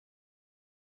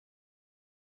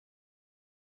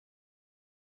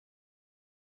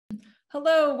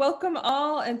Hello, welcome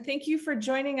all, and thank you for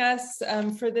joining us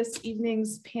for this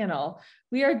evening's panel.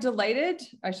 We are delighted,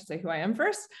 I should say who I am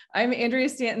first. I'm Andrea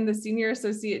Stanton, the Senior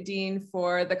Associate Dean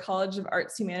for the College of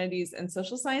Arts, Humanities, and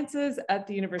Social Sciences at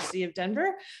the University of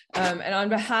Denver. And on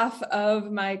behalf of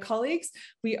my colleagues,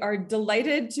 we are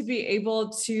delighted to be able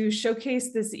to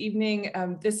showcase this evening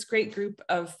this great group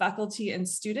of faculty and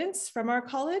students from our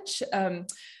college.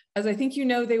 As I think you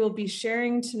know, they will be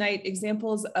sharing tonight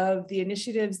examples of the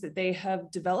initiatives that they have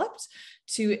developed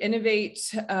to innovate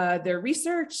their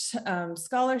research,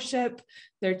 scholarship,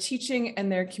 their teaching, and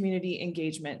their community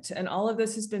engagement. And all of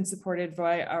this has been supported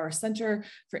by our Center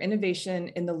for Innovation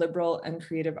in the Liberal and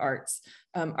Creative Arts.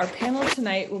 Our panel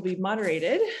tonight will be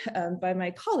moderated by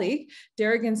my colleague,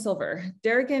 Darrigan Silver.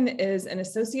 Darrigan is an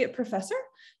associate professor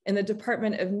in the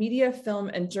Department of Media, Film,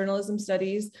 and Journalism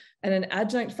Studies, and an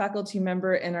adjunct faculty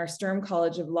member in our Sturm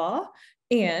College of Law.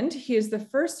 And he is the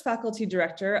first faculty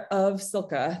director of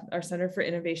SILCA, our Center for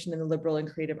Innovation in the Liberal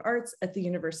and Creative Arts at the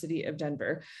University of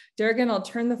Denver. Darrigan, I'll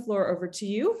turn the floor over to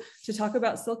you to talk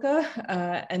about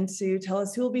SILCA and to tell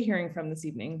us who we'll be hearing from this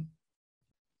evening.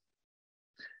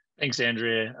 Thanks,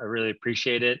 Andrea. I really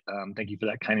appreciate it. Thank you for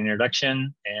that kind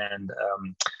introduction. And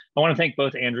I want to thank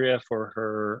both Andrea for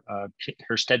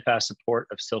her steadfast support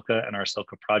of SILCA and our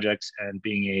SILCA projects and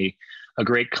being a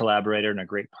great collaborator and a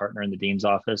great partner in the Dean's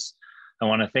office. I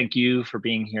want to thank you for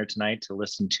being here tonight to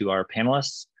listen to our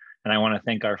panelists. And I want to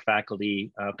thank our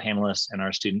faculty panelists and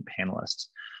our student panelists.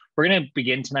 We're going to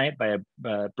begin tonight by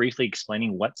briefly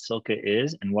explaining what SILCA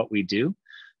is and what we do.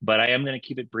 But I am going to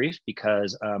keep it brief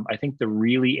because I think the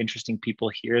really interesting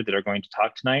people here that are going to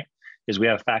talk tonight is we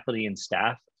have faculty and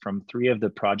staff from 3 of the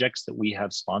projects that we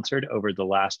have sponsored over the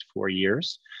last 4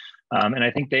 years. And I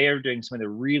think they are doing some of the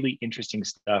really interesting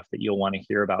stuff that you'll want to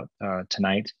hear about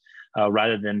tonight,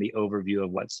 rather than the overview of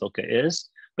what SILCA is.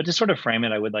 But to sort of frame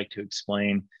it, I would like to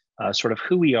explain sort of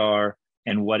who we are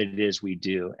and what it is we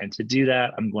do. And to do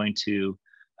that, I'm going to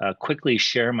quickly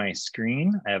share my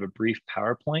screen. I have a brief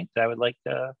PowerPoint that I would like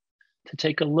to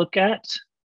take a look at.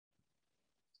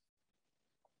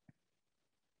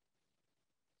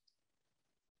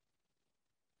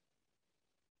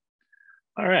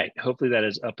 All right, hopefully that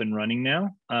is up and running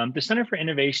now. The Center for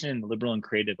Innovation in the Liberal and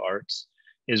Creative Arts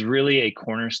is really a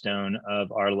cornerstone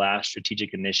of our last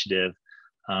strategic initiative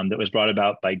that was brought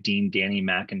about by Dean Danny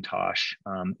McIntosh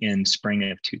in spring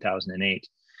of 2008.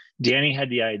 Danny had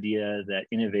the idea that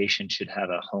innovation should have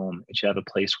a home, it should have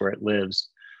a place where it lives.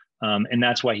 And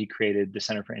that's why he created the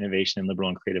Center for Innovation in Liberal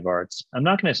and Creative Arts. I'm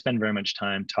not going to spend very much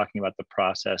time talking about the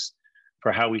process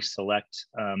for how we select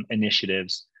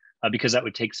initiatives because that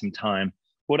would take some time.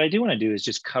 What I do want to do is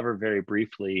just cover very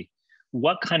briefly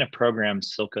what kind of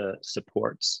programs SILCA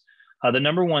supports. The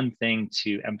number one thing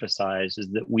to emphasize is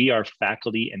that we are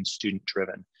faculty and student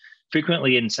driven.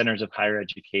 Frequently in centers of higher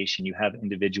education, you have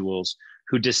individuals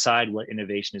who decide what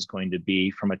innovation is going to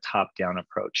be from a top-down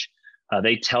approach.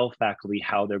 They tell faculty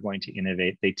how they're going to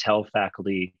innovate. They tell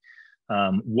faculty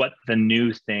what the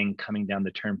new thing coming down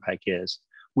the turnpike is.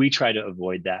 We try to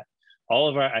avoid that. All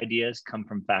of our ideas come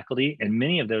from faculty, and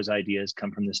many of those ideas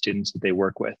come from the students that they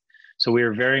work with. So we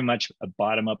are very much a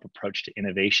bottom-up approach to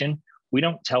innovation. We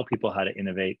don't tell people how to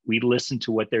innovate. We listen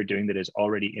to what they're doing that is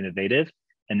already innovative,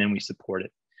 and then we support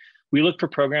it. We look for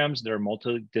programs that are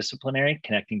multidisciplinary,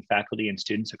 connecting faculty and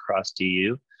students across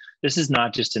DU. This is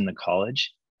not just in the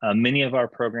college. Many of our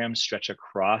programs stretch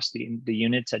across the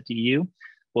units at DU.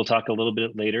 We'll talk a little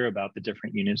bit later about the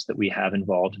different units that we have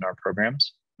involved in our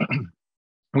programs.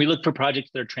 We look for projects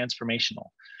that are transformational,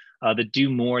 that do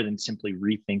more than simply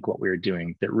rethink what we're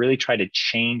doing, that really try to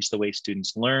change the way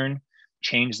students learn,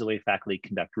 change the way faculty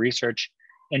conduct research,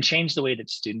 and change the way that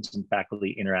students and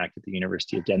faculty interact at the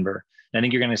University of Denver. And I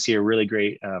think you're going to see a really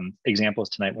great examples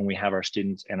tonight when we have our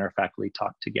students and our faculty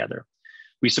talk together.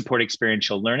 We support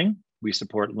experiential learning. We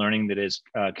support learning that is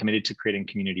committed to creating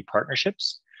community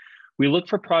partnerships. We look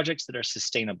for projects that are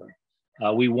sustainable.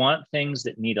 We want things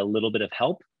that need a little bit of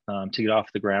help to get off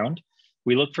the ground.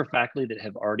 We look for faculty that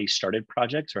have already started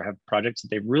projects or have projects that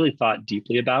they've really thought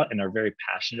deeply about and are very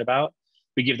passionate about.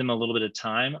 We give them a little bit of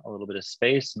time, a little bit of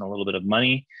space, and a little bit of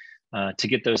money to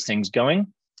get those things going.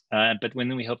 But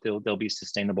then we hope they'll be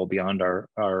sustainable beyond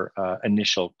our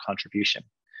initial contribution.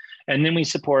 And then we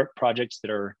support projects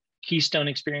that are keystone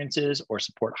experiences or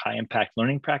support high impact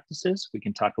learning practices. We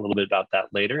can talk a little bit about that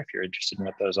later if you're interested in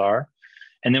what those are.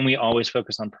 And then we always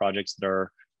focus on projects that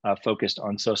are focused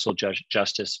on social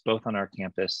justice, both on our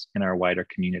campus and our wider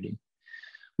community.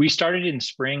 We started in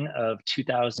spring of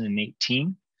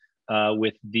 2018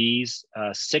 with these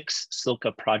 6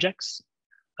 SILCA projects.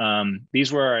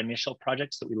 These were our initial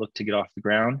projects that we looked to get off the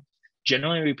ground.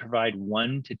 Generally, we provide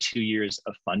 1 to 2 years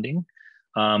of funding.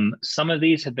 Some of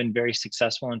these have been very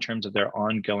successful in terms of their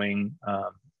ongoing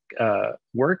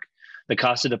work. The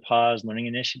Casa de Paz Learning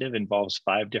Initiative involves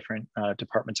 5 different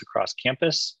departments across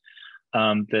campus.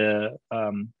 The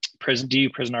DU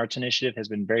Prison Arts Initiative has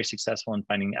been very successful in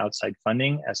finding outside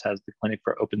funding, as has the Clinic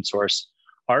for Open Source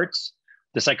Arts.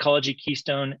 The Psychology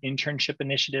Keystone Internship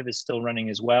Initiative is still running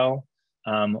as well,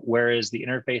 whereas the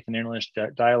Interfaith and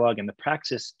Interreligious Dialogue and the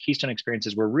Praxis Keystone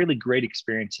experiences were really great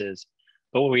experiences,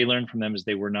 but what we learned from them is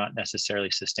they were not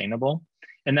necessarily sustainable.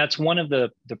 And that's one of the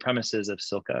premises of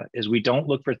Silka, is we don't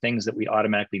look for things that we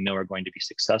automatically know are going to be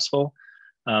successful.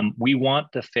 We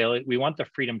want the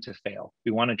freedom to fail.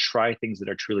 We want to try things that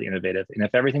are truly innovative. And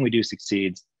if everything we do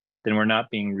succeeds, then we're not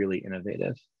being really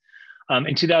innovative.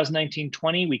 In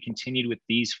 2019-20, we continued with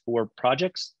these 4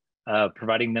 projects,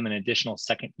 providing them an additional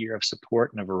second year of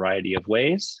support in a variety of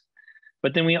ways.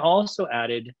 But then we also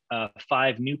added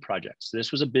 5 new projects. So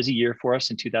this was a busy year for us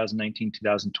in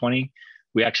 2019-2020.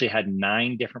 We actually had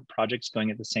 9 different projects going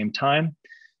at the same time.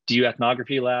 DU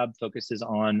Ethnography Lab focuses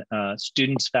on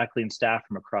students, faculty, and staff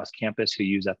from across campus who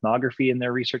use ethnography in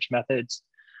their research methods.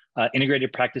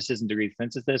 Integrated Practices and Degree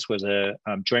Synthesis was a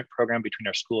joint program between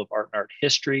our School of Art and Art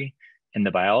History and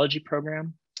the Biology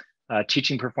program.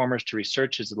 Teaching Performers to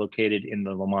Research is located in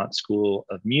the Lamont School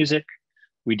of Music.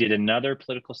 We did another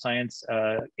political science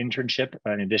internship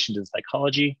in addition to the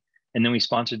psychology. And then we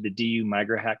sponsored the DU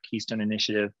MigraHack Keystone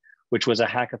Initiative, which was a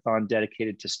hackathon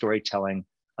dedicated to storytelling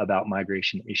about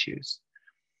migration issues.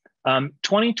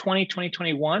 2020,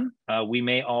 2021, we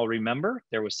may all remember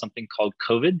there was something called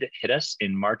COVID that hit us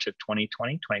in March of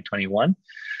 2020, 2021.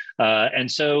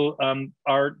 And so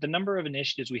the number of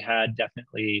initiatives we had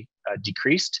definitely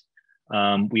decreased.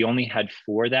 We only had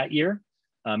 4 that year.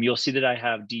 You'll see that I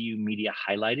have DU Media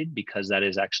highlighted because that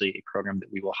is actually a program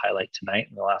that we will highlight tonight,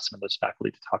 and we'll ask some of those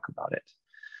faculty to talk about it.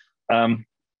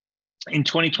 In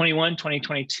 2021,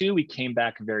 2022, we came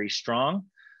back very strong.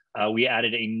 We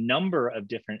added a number of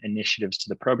different initiatives to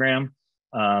the program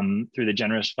through the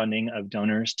generous funding of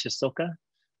donors to Silka.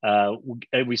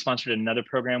 We sponsored another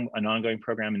program, an ongoing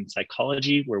program in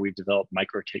psychology, where we've developed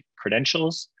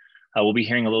micro-credentials. We'll be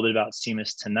hearing a little bit about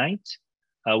CIMAS tonight.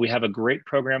 We have a great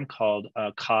program called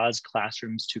Cause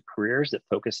Classrooms to Careers that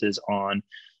focuses on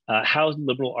how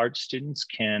liberal arts students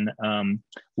can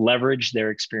leverage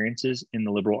their experiences in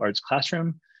the liberal arts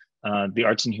classroom, the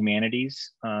arts and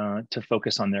humanities to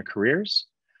focus on their careers.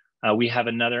 We have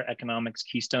another economics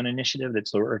keystone initiative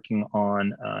that's working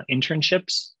on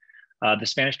internships, the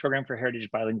Spanish program for heritage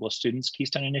bilingual students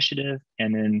keystone initiative,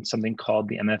 and then something called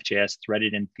the MFJS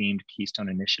threaded and themed keystone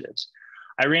initiatives.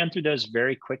 I ran through those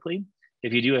very quickly.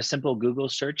 If you do a simple Google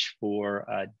search for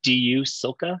DU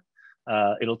Silka,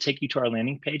 it'll take you to our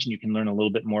landing page and you can learn a little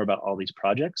bit more about all these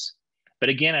projects. But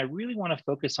again, I really want to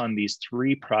focus on these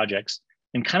 3 projects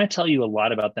and kind of tell you a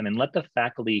lot about them and let the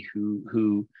faculty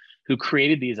who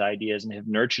created these ideas and have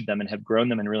nurtured them and have grown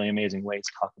them in really amazing ways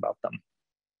talk about them.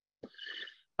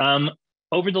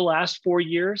 Over the last 4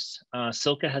 years,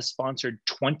 Silka has sponsored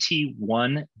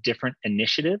 21 different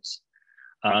initiatives.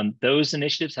 Those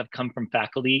initiatives have come from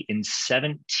faculty in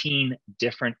 17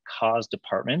 different cause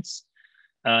departments.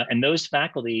 And those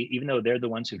faculty, even though they're the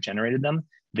ones who've generated them,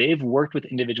 they've worked with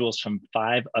individuals from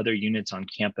 5 other units on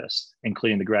campus,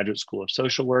 including the Graduate School of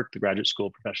Social Work, the Graduate School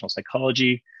of Professional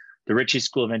Psychology, the Ritchie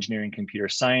School of Engineering and Computer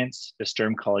Science, the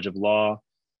Sturm College of Law,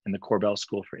 and the Korbel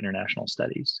School for International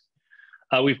Studies.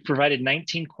 We've provided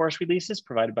 19 course releases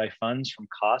provided by funds from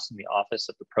COS and the Office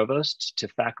of the Provost to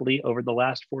faculty over the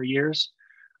last 4 years.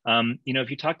 If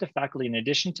you talk to faculty, in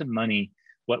addition to money,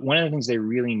 one of the things they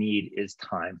really need is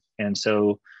time. And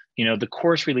so, the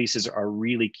course releases are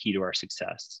really key to our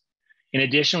success. In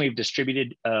addition, we've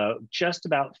distributed just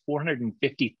about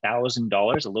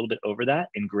 $450,000, a little bit over that,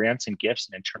 in grants and gifts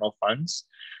and internal funds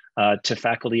to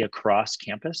faculty across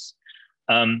campus.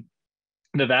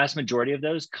 The vast majority of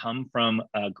those come from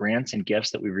grants and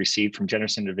gifts that we've received from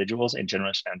generous individuals and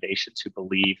generous foundations who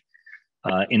believe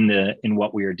in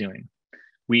what we are doing.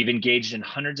 We've engaged in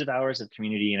hundreds of hours of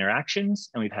community interactions,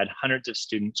 and we've had hundreds of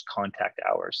students contact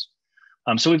hours.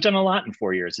 So we've done a lot in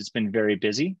 4 years. It's been very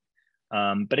busy.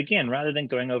 But again, rather than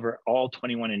going over all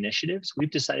 21 initiatives, we've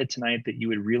decided tonight that you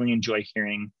would really enjoy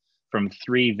hearing from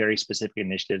 3 very specific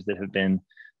initiatives that have been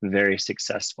very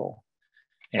successful.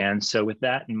 And so with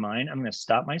that in mind, I'm going to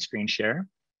stop my screen share.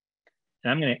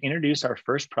 And I'm going to introduce our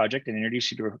first project and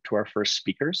introduce you to our first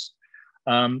speakers.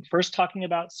 First, talking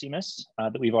about CIMAS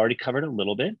that we've already covered a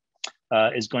little bit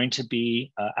is going to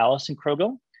be Alison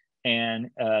Krögel and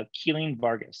Keelan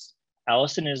Vargas.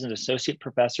 Alison is an associate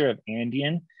professor of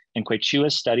Andean and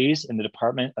Quechua Studies in the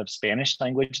Department of Spanish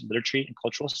Language, Literature, and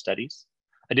Cultural Studies.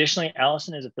 Additionally,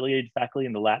 Alison is affiliated faculty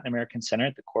in the Latin American Center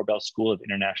at the Korbel School of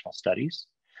International Studies.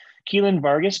 Keelan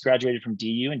Vargas graduated from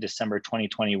DU in December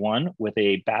 2021 with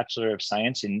a Bachelor of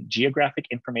Science in Geographic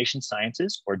Information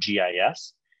Sciences, or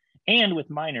GIS, and with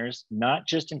minors not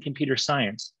just in computer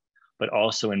science, but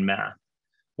also in math.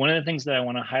 One of the things that I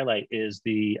want to highlight is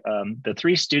the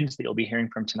three students that you'll be hearing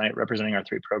from tonight representing our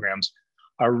three programs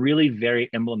are really very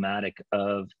emblematic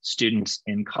of students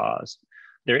in cause.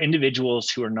 They're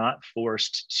individuals who are not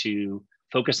forced to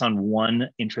focus on one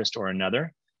interest or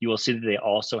another. You will see that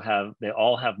they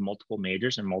all have multiple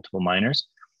majors and multiple minors.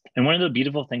 And one of the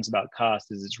beautiful things about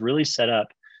COST is it's really set up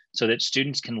so that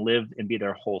students can live and be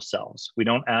their whole selves. We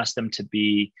don't ask them to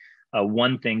be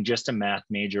one thing, just a math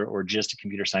major or just a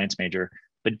computer science major,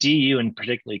 but DU and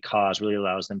particularly COS really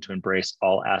allows them to embrace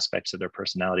all aspects of their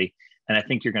personality. And I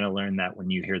think you're going to learn that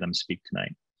when you hear them speak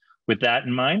tonight. With that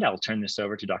in mind, I'll turn this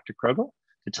over to Dr. Krögel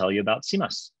to tell you about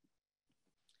CIMAS.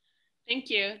 Thank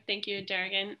you,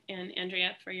 Darrigan and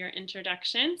Andrea, for your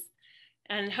introductions.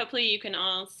 And hopefully you can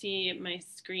all see my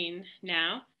screen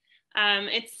now.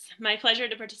 It's my pleasure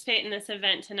to participate in this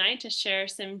event tonight to share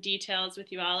some details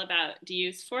with you all about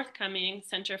DU's forthcoming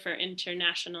Center for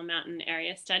International Mountain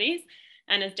Area Studies.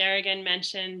 And as Darrigan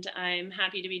mentioned, I'm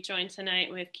happy to be joined tonight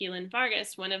with Keelan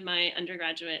Vargas, one of my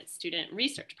undergraduate student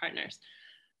research partners.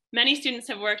 Many students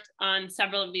have worked on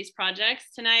several of these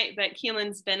projects tonight, but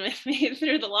Keelan's been with me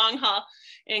through the long haul,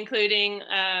 including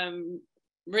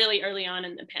really early on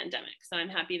in the pandemic. So I'm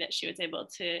happy that she was able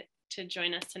to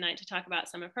join us tonight to talk about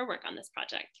some of her work on this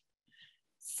project.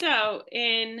 So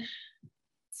in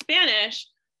Spanish,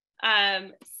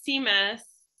 CIMAS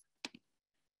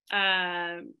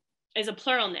is a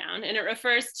plural noun, and it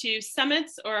refers to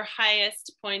summits or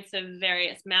highest points of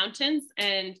various mountains,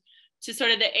 and to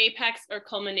sort of the apex or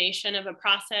culmination of a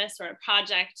process or a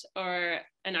project or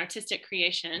an artistic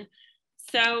creation.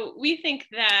 So we think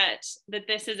that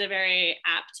this is a very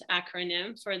apt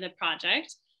acronym for the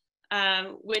project,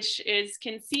 which is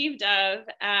conceived of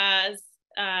as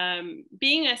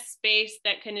being a space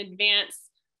that can advance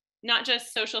not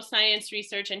just social science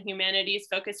research and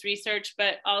humanities-focused research,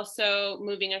 but also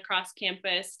moving across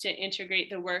campus to integrate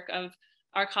the work of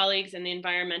our colleagues in the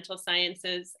environmental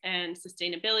sciences and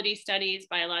sustainability studies,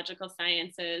 biological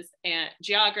sciences, and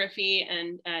geography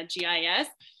and GIS,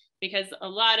 because a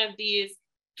lot of these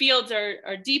fields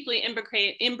are deeply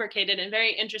imbricated and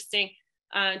very interesting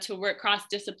to work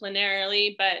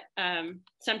cross-disciplinarily, but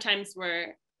sometimes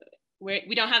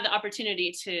we don't have the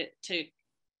opportunity to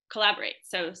collaborate.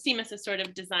 So CIMAS is sort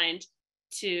of designed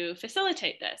to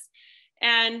facilitate this.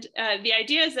 And the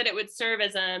idea is that it would serve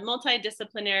as a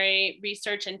multidisciplinary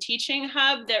research and teaching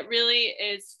hub that really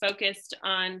is focused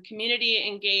on community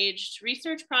engaged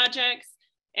research projects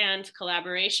and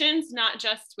collaborations, not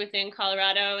just within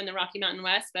Colorado and the Rocky Mountain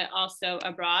West, but also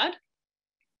abroad.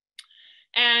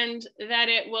 And that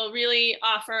it will really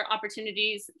offer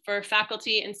opportunities for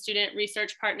faculty and student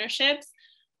research partnerships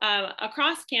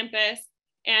across campus,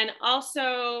 and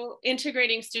also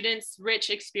integrating students' rich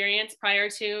experience prior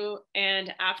to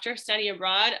and after study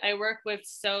abroad. I work with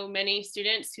so many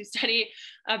students who study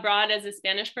abroad as a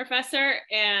Spanish professor,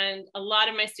 and a lot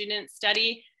of my students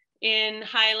study in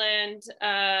highland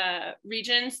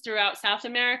regions throughout South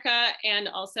America and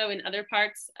also in other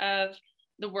parts of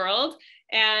the world.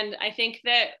 And I think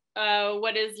that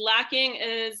what is lacking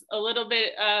is a little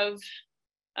bit of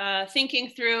thinking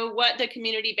through what the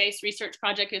community-based research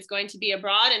project is going to be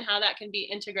abroad and how that can be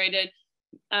integrated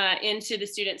into the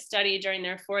student study during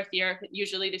their fourth year.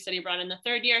 Usually they study abroad in the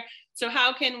third year. So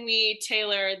how can we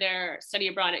tailor their study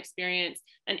abroad experience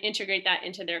and integrate that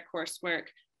into their coursework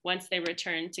once they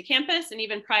return to campus and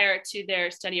even prior to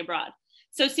their study abroad?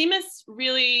 So CIMAS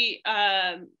really,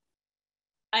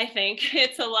 I think,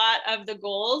 hits a lot of the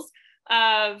goals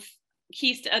of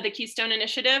the Keystone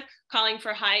Initiative, calling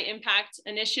for high impact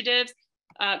initiatives,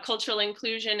 cultural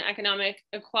inclusion, economic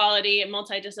equality, and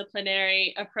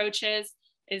multidisciplinary approaches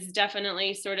is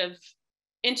definitely sort of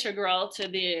integral to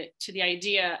the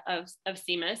idea of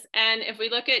CIMAS. And if we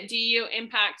look at DU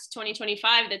Impact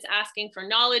 2025, that's asking for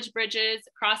knowledge bridges,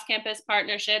 cross-campus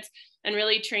partnerships, and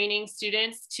really training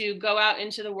students to go out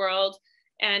into the world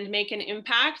and make an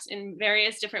impact in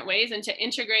various different ways and to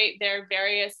integrate their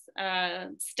various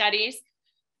studies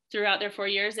throughout their 4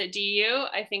 years at DU.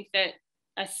 I think that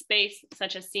a space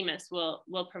such as CIMAS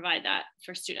will provide that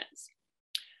for students.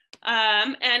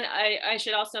 And I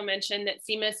should also mention that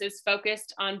CIMAS is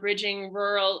focused on bridging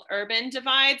rural-urban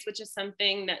divides, which is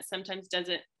something that sometimes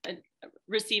doesn't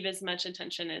receive as much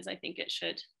attention as I think it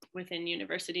should within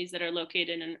universities that are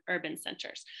located in urban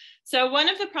centers. So one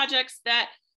of the projects that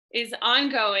is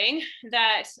ongoing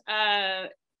that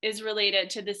is related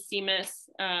to the CIMAS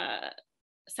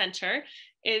Center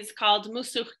is called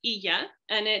Musuh Iya,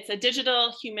 and it's a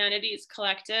digital humanities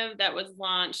collective that was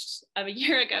launched a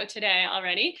year ago today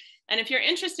already. And if you're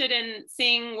interested in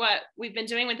seeing what we've been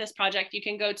doing with this project, you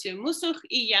can go to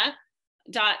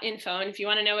musuhiya.info. And if you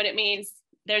want to know what it means,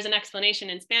 there's an explanation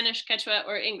in Spanish, Quechua,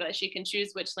 or English. You can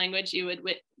choose which language you would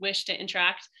wish to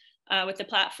interact with the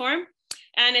platform.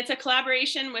 And it's a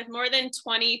collaboration with more than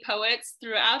 20 poets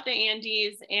throughout the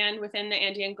Andes and within the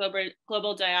Andean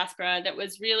global diaspora that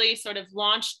was really sort of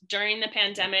launched during the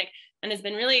pandemic and has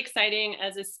been really exciting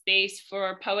as a space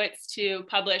for poets to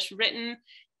publish written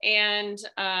and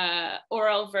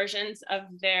oral versions of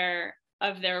their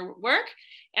work.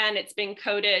 And it's been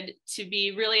coded to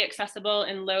be really accessible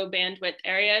in low bandwidth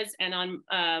areas and on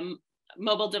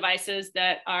mobile devices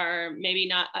that are maybe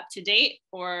not up to date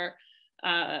or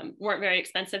weren't very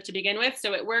expensive to begin with.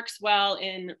 So it works well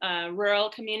in rural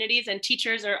communities, and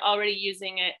teachers are already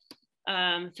using it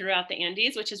throughout the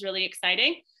Andes, which is really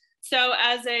exciting. So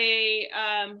as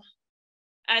an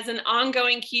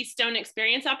ongoing Keystone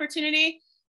experience opportunity,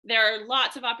 there are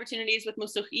lots of opportunities with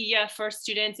Musuh Iya for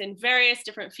students in various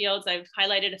different fields. I've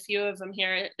highlighted a few of them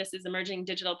here. This is emerging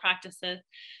digital practices.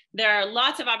 There are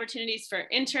lots of opportunities for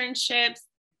internships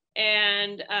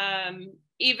and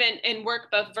even in work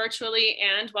both virtually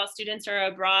and while students are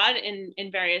abroad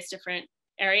in various different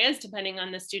areas, depending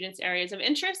on the students' areas of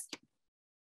interest.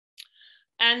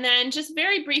 And then just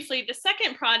very briefly, the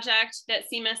second project that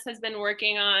CIMAS has been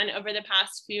working on over the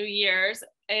past few years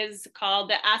is called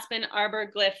the Aspen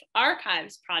Arbor Glyph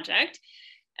Archives Project.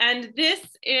 And this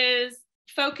is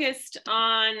focused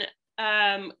on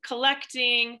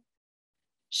collecting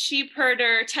sheep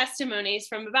herder testimonies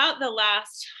from about the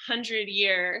last 100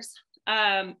 years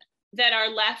that are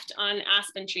left on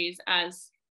aspen trees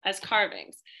as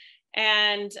carvings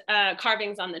and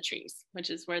carvings on the trees,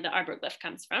 which is where the arbor glyph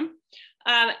comes from.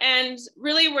 And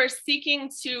really we're seeking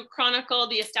to chronicle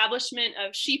the establishment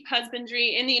of sheep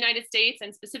husbandry in the United States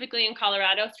and specifically in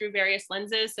Colorado through various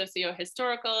lenses,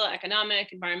 socio-historical,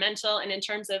 economic, environmental, and in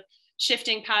terms of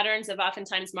shifting patterns of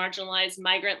oftentimes marginalized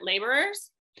migrant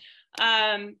laborers.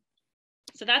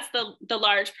 So that's the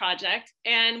large project.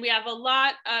 And we have a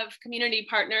lot of community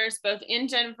partners, both in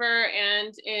Denver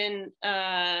and in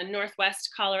Northwest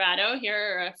Colorado.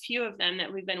 Here are a few of them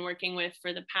that we've been working with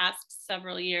for the past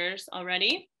several years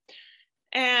already.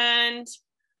 And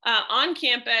on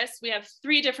campus, we have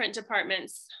 3 different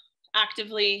departments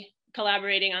actively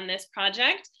collaborating on this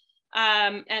project.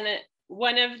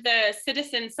 One of the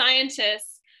citizen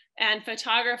scientists and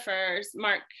photographers,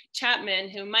 Mark Chapman,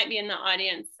 who might be in the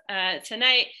audience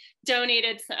tonight,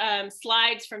 donated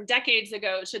slides from decades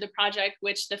ago to the project,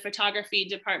 which the photography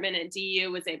department at DU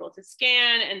was able to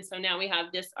scan. And so now we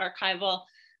have this archival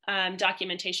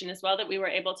documentation as well that we were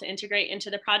able to integrate into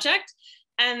the project.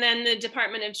 And then the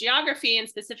Department of Geography, and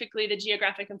specifically the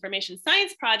Geographic Information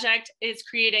Science Project, is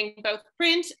creating both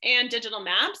print and digital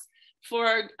maps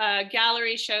for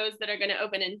gallery shows that are going to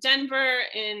open in Denver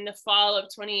in the fall of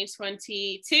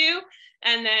 2022,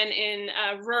 and then in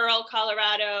rural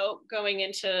Colorado going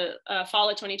into fall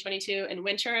of 2022 and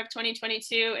winter of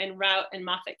 2022 in Routt and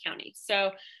Moffat County.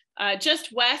 So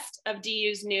just west of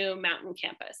DU's new mountain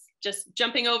campus, just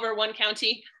jumping over one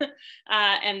county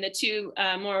and the 2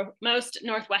 most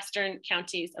northwestern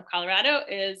counties of Colorado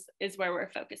is where we're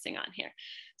focusing on here.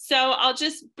 So I'll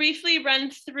just briefly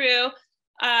run through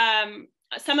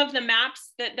some of the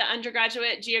maps that the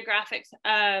undergraduate geographic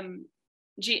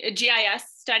GIS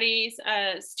studies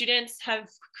students have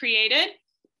created.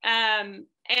 And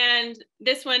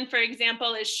this one, for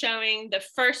example, is showing the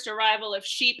first arrival of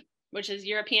sheep, which is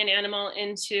European animal,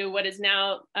 into what is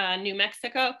now New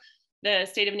Mexico, the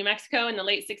state of New Mexico in the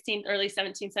late 16th, early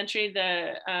 17th century.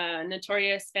 The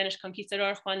notorious Spanish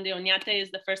conquistador Juan de Oñate is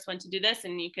the first one to do this.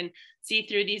 And you can see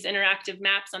through these interactive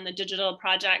maps on the digital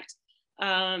project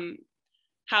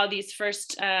how these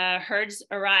first herds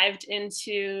arrived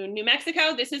into New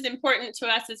Mexico. This is important to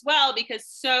us as well because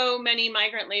so many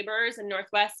migrant laborers in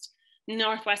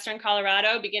northwestern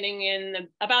Colorado, beginning in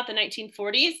about the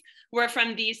 1940s, were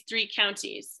from these 3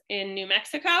 counties in New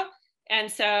Mexico. And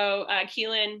so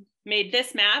Keelan made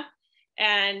this map.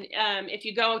 And if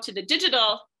you go to the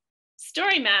digital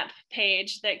story map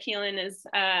page that Keelan is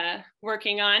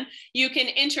working on, you can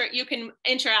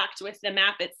interact with the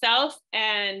map itself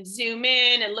and zoom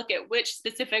in and look at which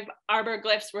specific arbor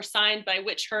glyphs were signed by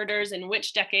which herders in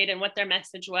which decade and what their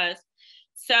message was.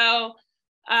 So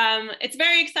It's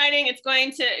very exciting. It's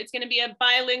going to be a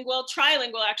bilingual,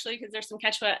 trilingual actually, because there's some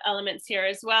Quechua elements here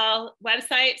as well,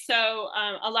 website. So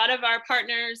a lot of our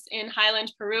partners in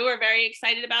Highland, Peru are very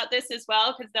excited about this as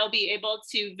well, because they'll be able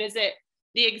to visit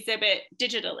the exhibit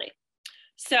digitally.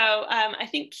 So I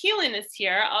think Keelan is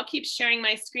here. I'll keep sharing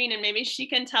my screen and maybe she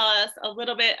can tell us a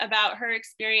little bit about her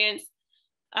experience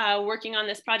working on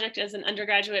this project as an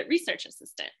undergraduate research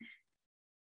assistant.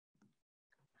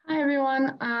 Hi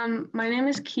everyone, my name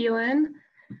is Keelan.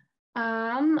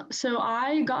 So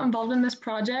I got involved in this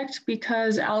project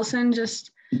because Alison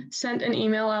just sent an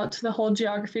email out to the whole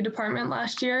geography department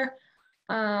last year.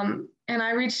 And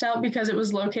I reached out because it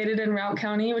was located in Routt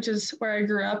County, which is where I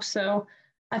grew up. So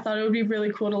I thought it would be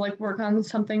really cool to like work on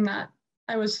something that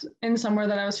I was in somewhere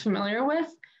that I was familiar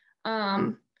with.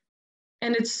 And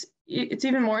it's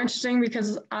even more interesting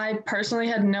because I personally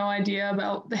had no idea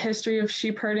about the history of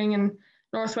sheep herding in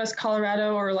Northwest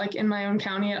Colorado or like in my own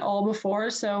county at all before.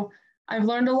 So I've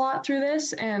learned a lot through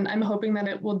this, and I'm hoping that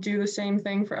it will do the same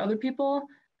thing for other people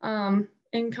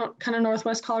in kind of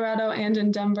Northwest Colorado and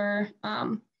in Denver.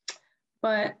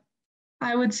 But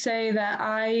I would say that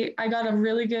I got a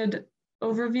really good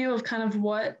overview of kind of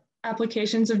what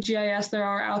applications of GIS there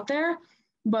are out there,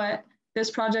 but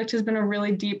this project has been a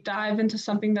really deep dive into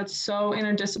something that's so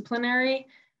interdisciplinary,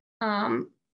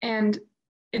 and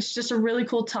it's just a really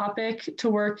cool topic to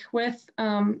work with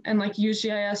and like use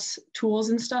GIS tools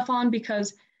and stuff on,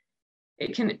 because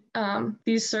it can,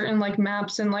 these certain like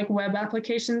maps and like web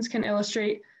applications can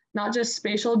illustrate not just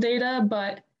spatial data,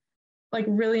 but like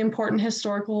really important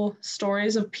historical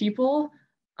stories of people.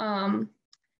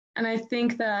 And I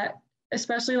think that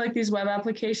especially like these web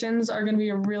applications are going to be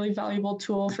a really valuable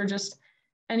tool for just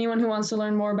anyone who wants to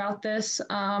learn more about this.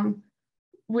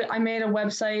 I made a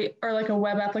website or like a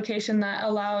web application that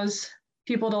allows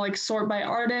people to like sort by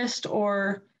artist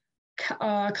or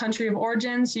country of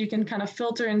origin. So you can kind of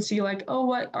filter and see like, oh,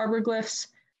 what arbor glyphs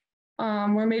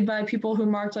were made by people who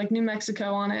marked like New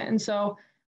Mexico on it. And so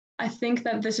I think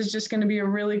that this is just going to be a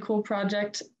really cool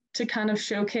project to kind of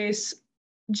showcase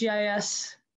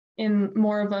GIS in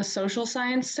more of a social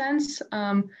science sense.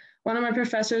 One of my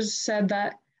professors said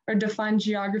that, or defined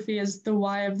geography as the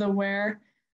why of the where.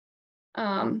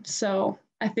 So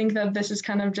I think that this is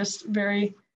kind of just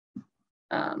very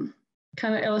kind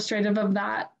of illustrative of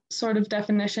that sort of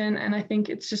definition. And I think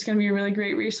it's just going to be a really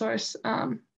great resource.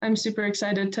 I'm super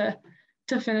excited to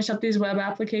finish up these web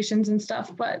applications and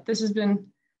stuff, but this has been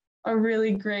a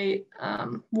really great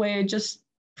way just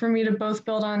for me to both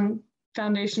build on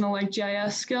foundational like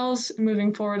GIS skills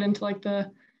moving forward into like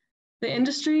the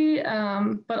industry,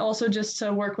 but also just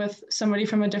to work with somebody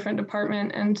from a different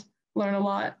department and learn a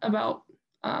lot about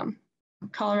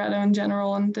Colorado in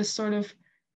general and this sort of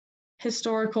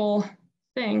historical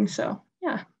thing. So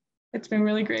yeah, it's been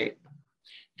really great.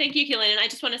 Thank you, Keelan. And I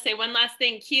just want to say one last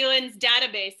thing. Keelan's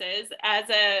databases, as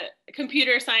a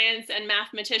computer science and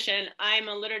mathematician, I'm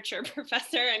a literature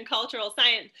professor and cultural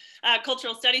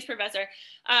studies professor.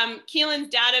 Keelan's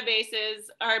databases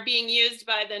are being used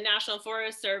by the National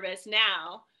Forest Service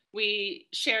now. We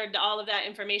shared all of that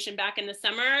information back in the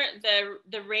summer.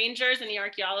 The rangers and the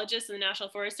archaeologists in the National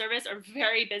Forest Service are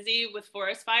very busy with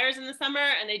forest fires in the summer,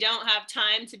 and they don't have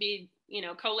time to be,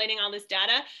 collating all this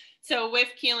data. So with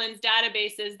Keelan's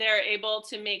databases, they're able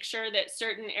to make sure that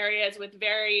certain areas with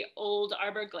very old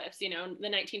arbor glyphs, the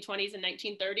 1920s and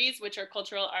 1930s, which are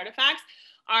cultural artifacts,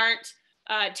 aren't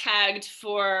tagged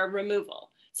for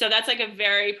removal. So that's like a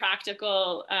very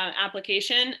practical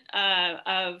application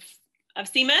of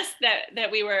CIMAS that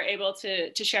we were able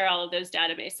to share all of those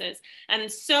databases.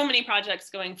 And so many projects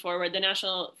going forward. The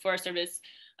National Forest Service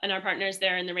and our partners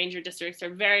there in the ranger districts are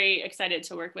very excited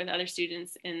to work with other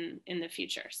students in the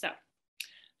future.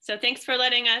 So thanks for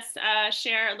letting us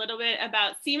share a little bit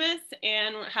about CIMAS,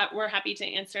 and we're happy to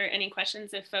answer any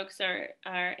questions if folks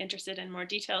are interested in more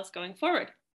details going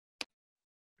forward.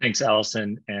 Thanks,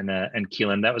 Alison and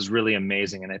Keelan. That was really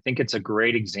amazing. And I think it's a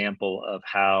great example of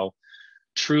how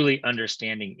truly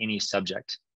understanding any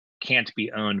subject can't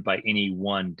be owned by any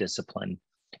one discipline.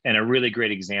 And a really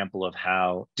great example of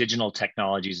how digital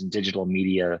technologies and digital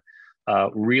media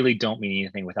really don't mean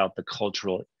anything without the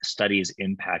cultural studies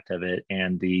impact of it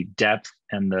and the depth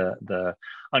and the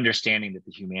understanding that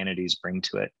the humanities bring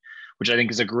to it, which I think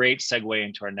is a great segue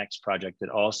into our next project that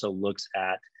also looks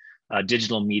at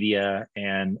digital media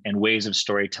and ways of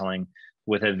storytelling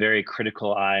with a very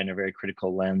critical eye and a very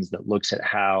critical lens that looks at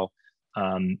how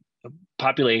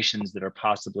populations that are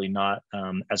possibly not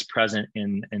as present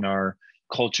in our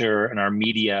culture and our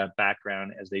media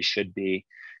background as they should be.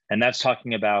 And that's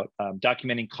talking about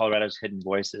documenting Colorado's hidden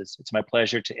voices. It's my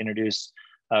pleasure to introduce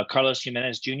Carlos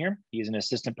Jimenez Jr., he's an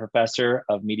assistant professor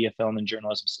of media, film, and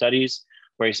journalism studies,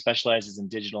 where he specializes in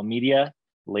digital media,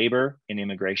 labor, and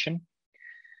immigration.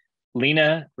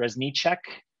 Lena Reznicek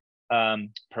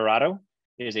Parado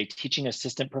is a teaching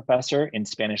assistant professor in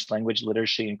Spanish language,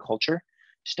 literacy, and culture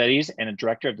studies, and a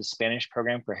director of the Spanish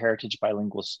program for heritage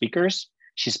bilingual speakers.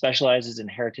 She specializes in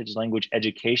heritage language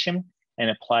education and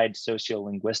applied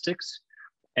sociolinguistics.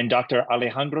 And Dr.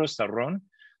 Alejandro Sarron,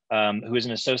 who is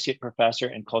an associate professor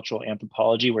in cultural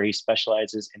anthropology, where he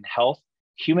specializes in health,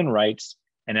 human rights,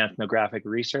 and ethnographic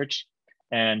research.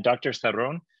 And Dr.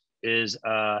 Sarron is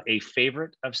a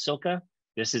favorite of Silka.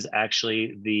 This is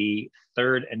actually the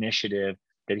third initiative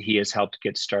that he has helped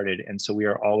get started. And so we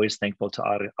are always thankful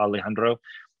to Alejandro.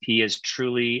 He is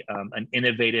truly an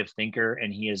innovative thinker,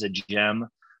 and he is a gem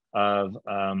of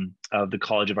the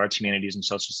College of Arts, Humanities, and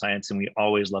Social Science. And we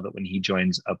always love it when he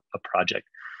joins a project.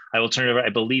 I will turn it over. I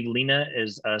believe Lena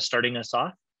is starting us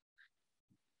off.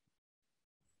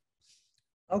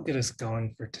 I'll get us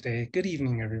going for today. Good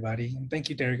evening, everybody. And thank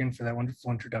you, Darrigan, for that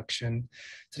wonderful introduction.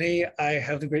 Today, I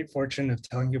have the great fortune of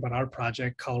telling you about our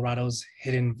project, Colorado's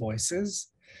Hidden Voices.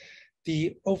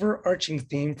 The overarching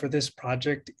theme for this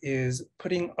project is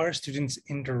putting our students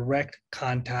in direct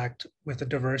contact with a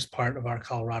diverse part of our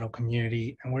Colorado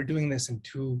community. And we're doing this in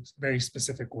two very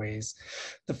specific ways.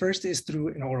 The first is through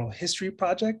an oral history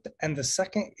project, and the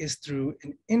second is through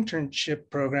an internship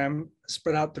program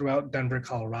spread out throughout Denver,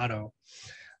 Colorado.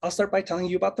 I'll start by telling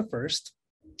you about the first.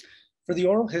 For the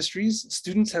oral histories,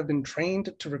 students have been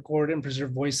trained to record and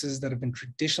preserve voices that have been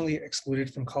traditionally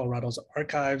excluded from Colorado's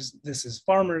archives. This is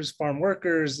farmers, farm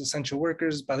workers, essential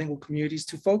workers, bilingual communities,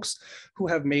 to folks who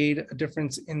have made a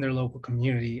difference in their local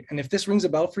community. And if this rings a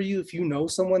bell for you, if you know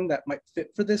someone that might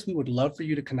fit for this, we would love for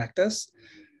you to connect us.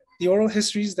 The oral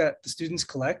histories that the students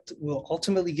collect will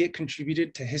ultimately get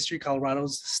contributed to History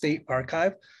Colorado's state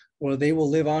archive, where they will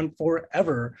live on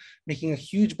forever, making a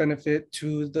huge benefit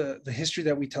to the history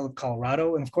that we tell of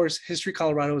Colorado. And of course, History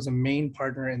Colorado is a main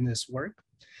partner in this work.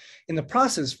 In the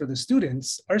process for the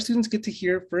students, our students get to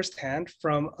hear firsthand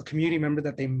from a community member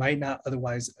that they might not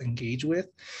otherwise engage with.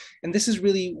 And this is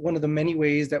really one of the many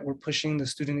ways that we're pushing the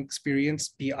student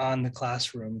experience beyond the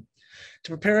classroom.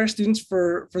 To prepare our students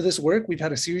for this work, we've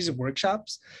had a series of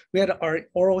workshops. We had our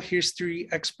oral history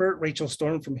expert, Rachel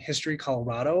Storm from History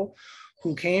Colorado,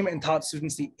 who came and taught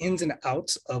students the ins and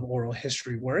outs of oral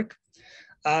history work.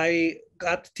 I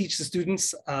got to teach the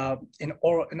students an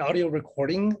audio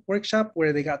recording workshop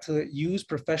where they got to use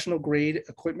professional grade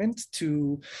equipment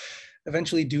to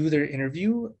eventually do their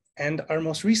interview. And our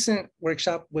most recent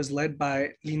workshop was led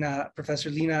by Professor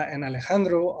Lina and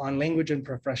Alejandro on language and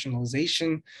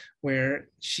professionalization, where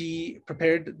she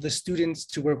prepared the students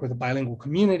to work with a bilingual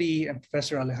community, and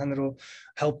Professor Alejandro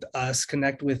helped us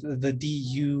connect with the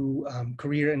DU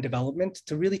career and development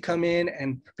to really come in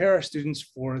and prepare our students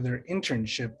for their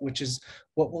internship, which is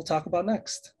what we'll talk about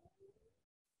next.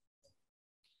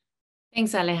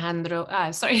 Thanks, Alejandro.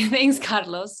 Thanks,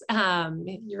 Carlos.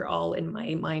 You're all in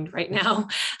my mind right now.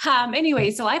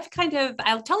 Anyway, so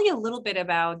I'll tell you a little bit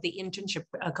about the internship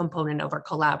component of our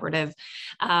collaborative.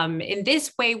 In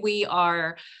this way, we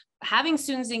are having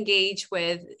students engage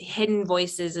with hidden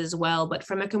voices as well, but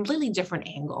from a completely different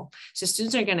angle. So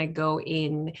students are going to go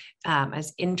in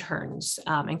as interns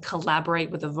and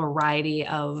collaborate with a variety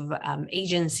of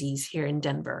agencies here in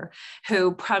Denver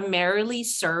who primarily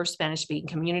serve Spanish-speaking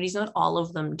communities. Not all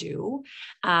of them do,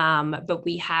 but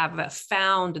we have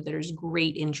found that there's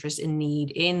great interest and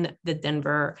need in the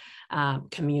Denver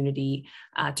community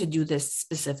to do this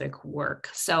specific work.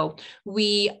 So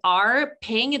we are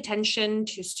paying attention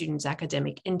to students'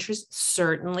 academic interests,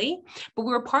 certainly, but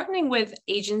we're partnering with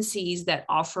agencies that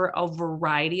offer a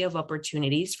variety of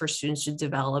opportunities for students to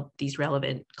develop these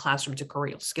relevant classroom to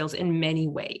career skills in many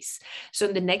ways. So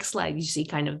in the next slide, you see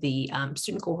kind of the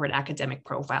student cohort academic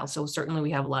profile. So certainly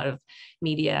we have a lot of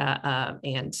media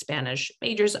and Spanish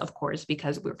majors, of course,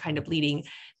 because we're kind of leading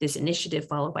this initiative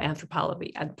followed by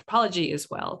anthropology as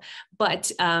well.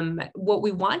 But what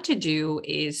we want to do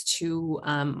is to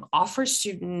offer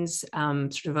students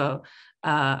sort of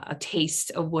a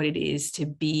taste of what it is to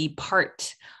be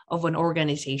part of an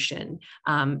organization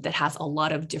that has a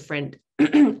lot of different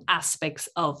aspects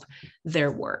of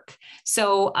their work.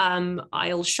 So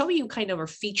I'll show you kind of our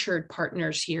featured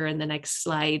partners here in the next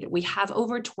slide. We have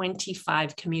over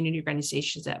 25 community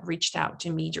organizations that have reached out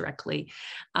to me directly,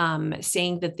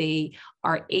 saying that they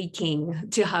are aching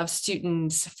to have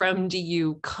students from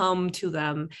DU come to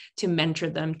them, to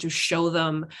mentor them, to show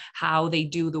them how they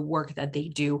do the work that they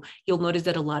do. You'll notice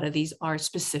that a lot of these are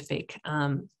specific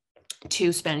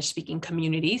to Spanish-speaking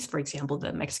communities, for example,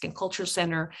 the Mexican Culture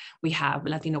Center, we have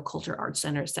Latino Culture Arts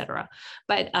Center, et cetera.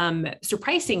 But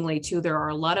surprisingly, too, there are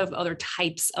a lot of other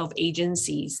types of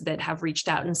agencies that have reached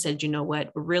out and said, you know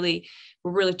what, we're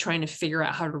really trying to figure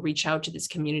out how to reach out to this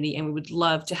community, and we would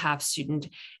love to have student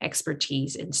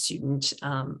expertise and student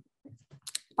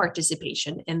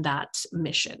participation in that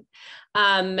mission.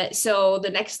 So the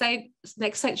next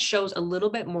slide shows a little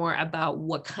bit more about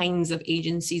what kinds of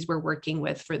agencies we're working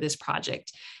with for this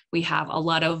project. We have a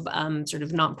lot of sort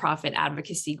of nonprofit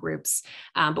advocacy groups,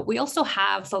 but we also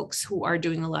have folks who are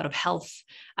doing a lot of health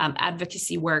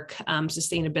advocacy work,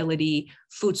 sustainability,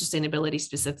 food sustainability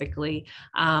specifically,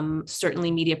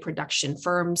 certainly media production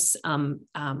firms,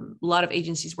 a lot of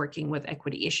agencies working with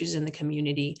equity issues in the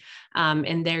community.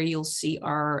 And there you'll see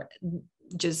our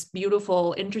just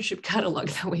beautiful internship catalog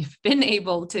that we've been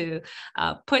able to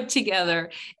put together.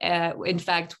 In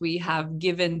fact, we have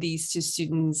given these to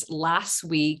students last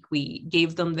week. We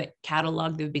gave them the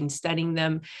catalog, they've been studying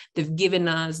them, they've given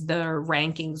us their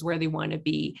rankings where they want to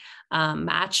be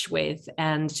matched with,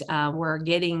 and we're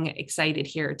getting excited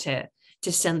here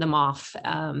to send them off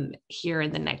here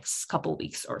in the next couple of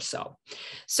weeks or so.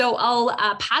 So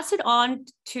I'll pass it on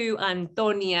to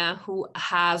Antonia, who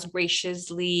has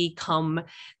graciously come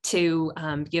to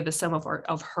give us some of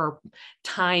her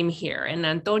time here. And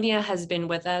Antonia has been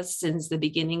with us since the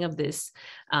beginning of this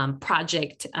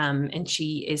project, and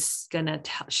she is gonna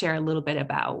share a little bit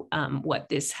about what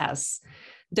this has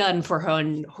done for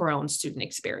her own student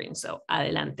experience. So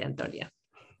adelante, Antonia.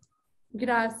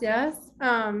 Gracias.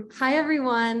 Hi,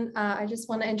 everyone. I just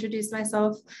want to introduce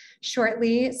myself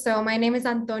shortly. So my name is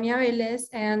Antonia Velez,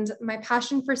 and my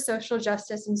passion for social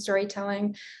justice and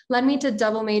storytelling led me to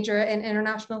double major in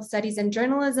international studies and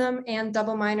journalism and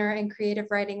double minor in creative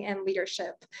writing and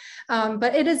leadership.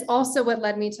 But it is also what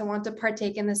led me to want to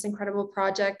partake in this incredible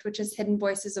project, which is Hidden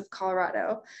Voices of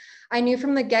Colorado. I knew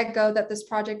from the get-go that this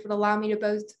project would allow me to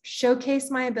both showcase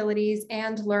my abilities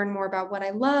and learn more about what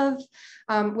I love,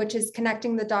 which is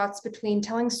connecting the dots between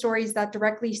telling stories that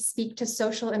directly speak to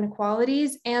social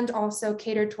inequalities and also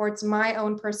cater towards my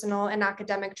own personal and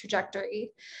academic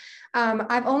trajectory.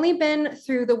 I've only been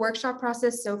through the workshop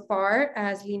process so far,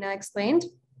 as Lina explained,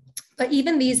 but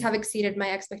even these have exceeded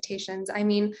my expectations. I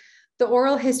mean, the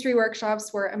oral history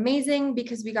workshops were amazing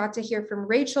because we got to hear from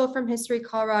Rachel from History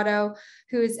Colorado,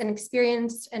 who is an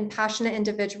experienced and passionate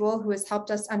individual who has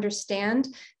helped us understand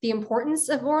the importance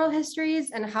of oral histories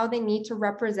and how they need to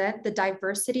represent the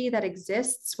diversity that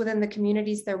exists within the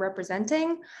communities they're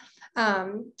representing.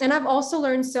 And I've also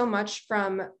learned so much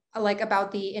from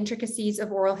about the intricacies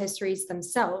of oral histories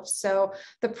themselves. So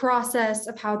the process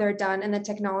of how they're done and the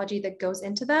technology that goes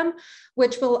into them,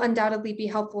 which will undoubtedly be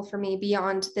helpful for me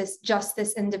beyond just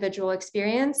this individual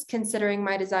experience, considering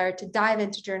my desire to dive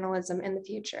into journalism in the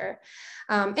future.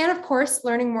 And of course,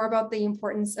 learning more about the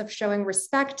importance of showing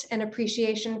respect and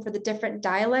appreciation for the different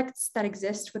dialects that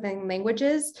exist within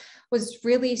languages was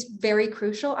really very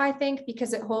crucial, I think,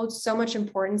 because it holds so much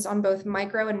importance on both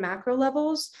micro and macro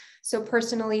levels. So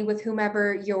personally, with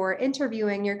whomever you're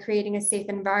interviewing, you're creating a safe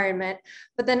environment,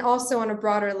 but then also on a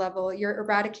broader level, you're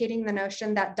eradicating the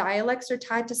notion that dialects are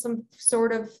tied to some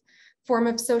sort of form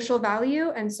of social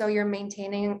value. And so you're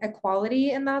maintaining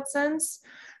equality in that sense.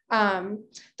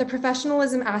 The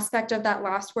professionalism aspect of that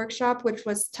last workshop, which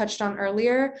was touched on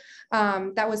earlier,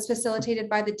 that was facilitated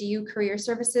by the DU Career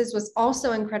Services, was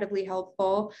also incredibly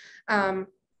helpful.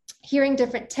 Hearing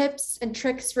different tips and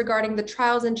tricks regarding the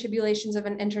trials and tribulations of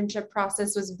an internship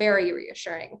process was very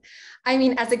reassuring. I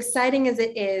mean, as exciting as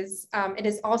it is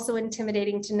also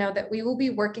intimidating to know that we will be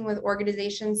working with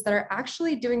organizations that are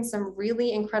actually doing some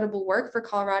really incredible work for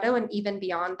Colorado and even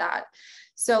beyond that.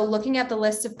 So looking at the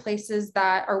list of places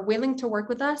that are willing to work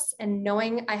with us and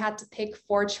knowing I had to pick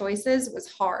 4 choices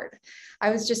was hard. I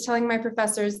was just telling my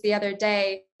professors the other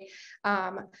day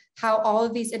how all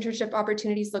of these internship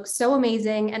opportunities look so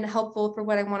amazing and helpful for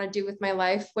what I want to do with my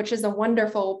life, which is a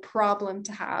wonderful problem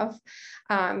to have.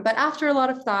 But after a lot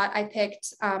of thought, I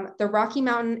picked the Rocky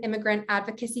Mountain Immigrant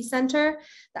Advocacy Center,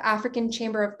 the African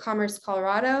Chamber of Commerce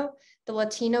Colorado, the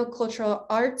Latino Cultural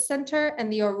Arts Center,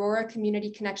 and the Aurora Community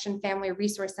Connection Family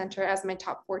Resource Center as my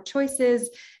top 4 choices.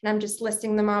 And I'm just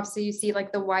listing them off so you see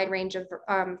like the wide range of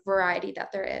variety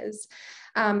that there is.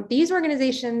 These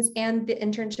organizations and the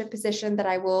internship position that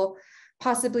I will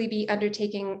possibly be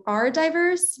undertaking are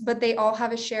diverse, but they all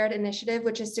have a shared initiative,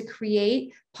 which is to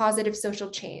create positive social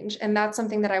change. And that's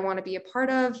something that I want to be a part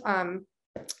of,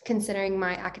 considering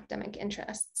my academic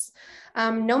interests.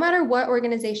 No matter what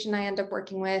organization I end up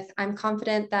working with, I'm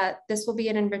confident that this will be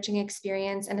an enriching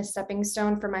experience and a stepping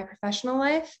stone for my professional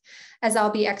life, as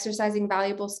I'll be exercising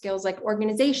valuable skills like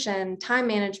organization, time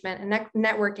management, and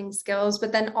networking skills,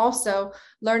 but then also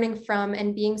learning from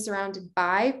and being surrounded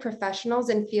by professionals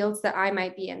in fields that I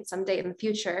might be in someday in the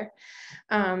future.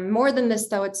 More than this,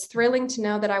 though, it's thrilling to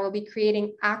know that I will be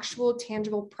creating actual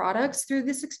tangible products through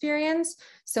this experience.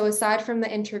 So aside from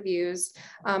the interviews,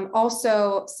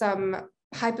 also some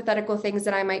hypothetical things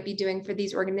that I might be doing for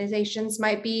these organizations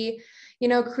might be,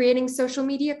 creating social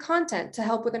media content to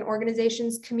help with an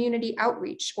organization's community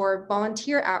outreach or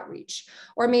volunteer outreach,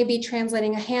 or maybe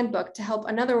translating a handbook to help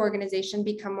another organization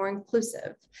become more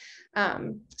inclusive.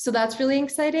 So that's really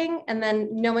exciting. And then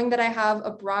knowing that I have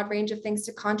a broad range of things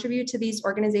to contribute to these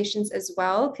organizations as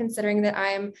well, considering that I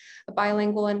am a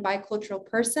bilingual and bicultural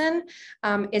person,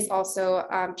 is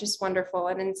also just wonderful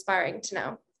and inspiring to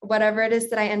know. Whatever it is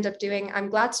that I end up doing, I'm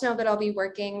glad to know that I'll be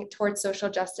working towards social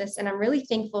justice, and I'm really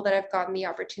thankful that I've gotten the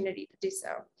opportunity to do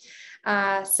so.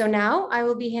 So now I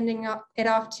will be handing it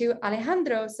off to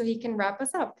Alejandro so he can wrap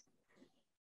us up.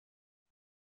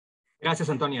 Gracias,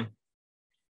 Antonia.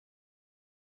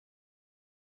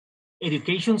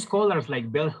 Education scholars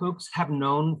like bell hooks have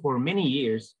known for many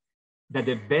years that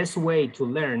the best way to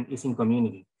learn is in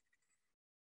community.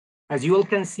 As you all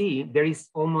can see, there is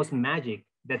almost magic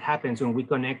that happens when we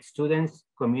connect students,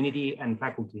 community, and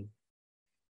faculty.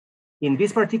 In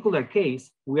this particular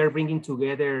case, we are bringing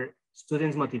together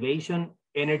students' motivation,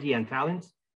 energy, and talent,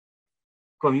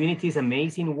 community's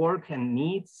amazing work and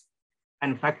needs,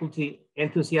 and faculty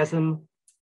enthusiasm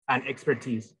and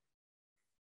expertise.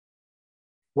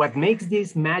 What makes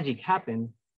this magic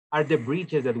happen are the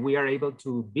bridges that we are able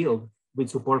to build with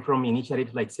support from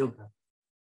initiatives like CILTA.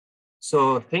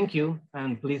 So thank you,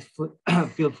 and please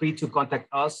feel free to contact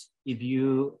us if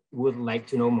you would like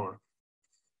to know more.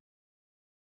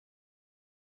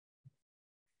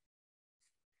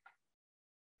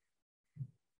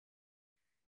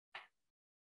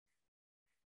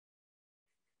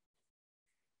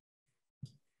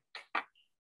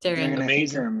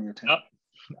 Amazing. Oh,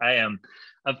 I am.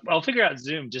 I'll figure out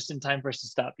Zoom just in time for us to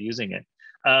stop using it.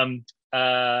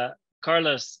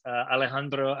 Carlos,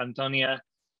 Alejandro, Antonia,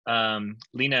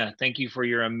 Lena, thank you for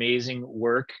your amazing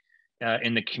work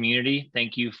in the community.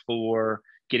 Thank you for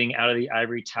getting out of the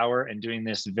ivory tower and doing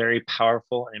this very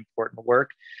powerful and important work.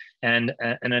 And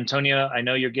Antonia, I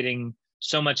know you're getting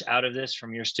so much out of this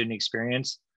from your student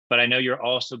experience, but I know you're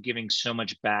also giving so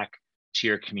much back to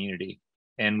your community.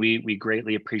 And we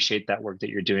greatly appreciate that work that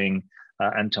you're doing,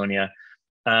 Antonia.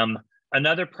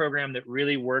 Another program that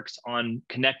really works on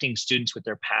connecting students with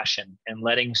their passion and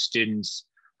letting students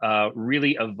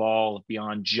really evolve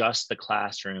beyond just the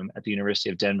classroom at the University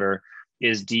of Denver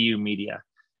is DU Media.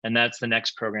 And that's the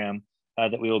next program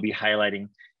that we will be highlighting.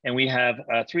 And we have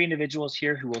 3 individuals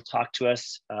here who will talk to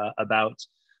us about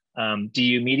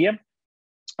DU Media.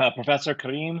 Professor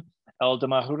Karim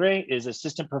El-Damahoureh is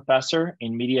assistant professor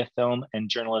in Media, Film, and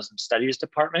Journalism Studies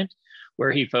Department,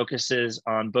 where he focuses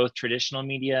on both traditional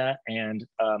media and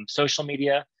social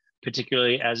media,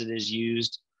 particularly as it is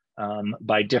used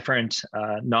by different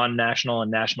non-national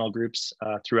and national groups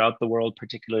throughout the world,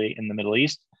 particularly in the Middle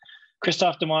East.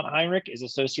 Christoph de Mont-Heinrich is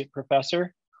associate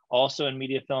professor, also in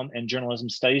Media, Film, and Journalism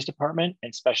Studies Department,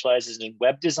 and specializes in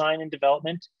web design and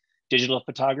development, digital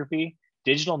photography,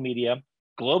 digital media,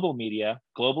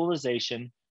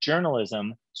 globalization,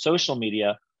 journalism, social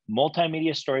media,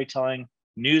 multimedia storytelling,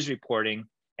 news reporting,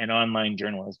 and online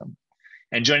journalism.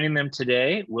 And joining them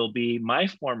today will be my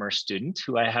former student,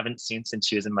 who I haven't seen since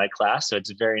she was in my class, so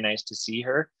it's very nice to see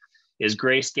her, is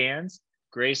Grace Gans.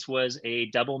 Grace was a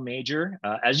double major.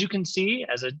 As you can see,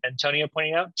 as Antonio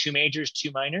pointed out, 2 majors,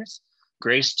 2 minors.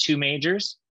 Grace, 2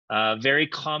 majors. Very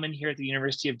common here at the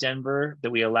University of Denver that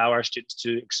we allow our students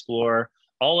to explore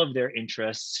all of their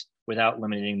interests without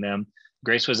limiting them.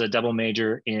 Grace was a double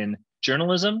major in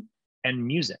journalism and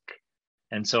music.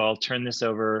 And so I'll turn this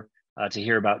over to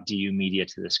hear about DU Media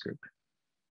to this group.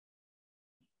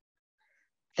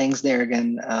 Thanks,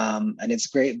 Darrigan. And it's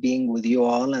great being with you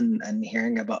all and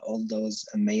hearing about all those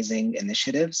amazing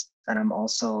initiatives. And I'm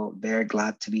also very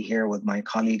glad to be here with my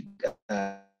colleague,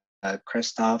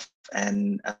 Christoph,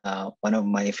 and one of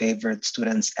my favorite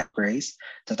students, Grace,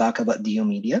 to talk about DU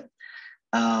Media.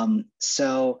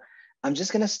 So I'm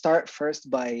just gonna start first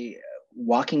by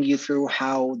walking you through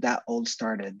how that all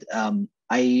started.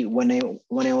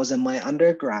 When I was in my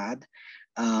undergrad,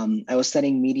 I was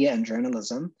studying media and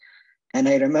journalism, And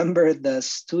I remember the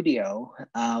studio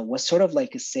was sort of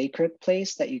like a sacred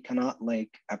place that you cannot like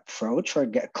approach or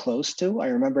get close to. I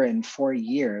remember in 4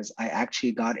 years, I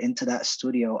actually got into that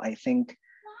studio, I think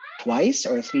twice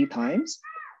or 3 times.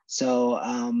 So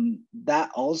that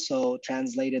also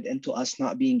translated into us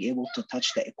not being able to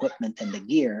touch the equipment and the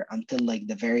gear until like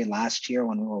the very last year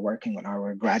when we were working on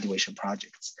our graduation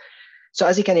projects. So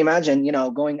as you can imagine, you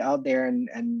know, going out there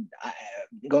and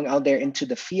going out there into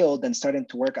the field and starting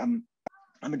to work, I'm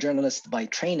a journalist by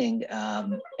training,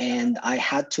 and I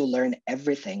had to learn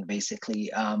everything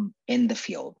basically in the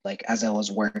field, like as I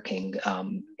was working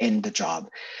in the job.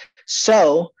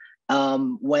 So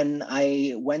when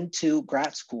I went to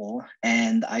grad school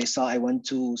and I went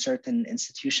to certain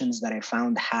institutions that I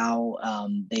found how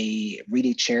they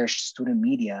really cherished student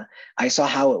media, I saw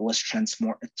how it was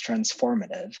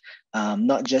transformative,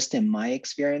 not just in my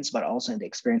experience, but also in the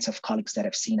experience of colleagues that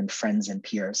I've seen and friends and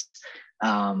peers.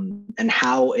 And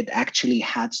how it actually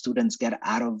had students get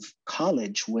out of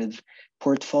college with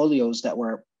portfolios that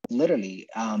were literally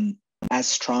as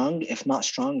strong, if not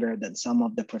stronger, than some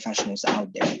of the professionals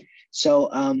out there.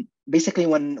 So basically,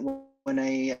 when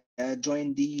I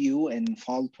joined DU in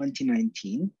fall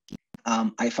 2019,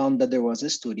 I found that there was a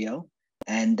studio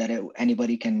and that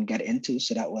anybody can get into.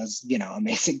 So that was, you know,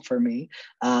 amazing for me.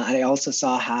 And I also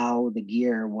saw how the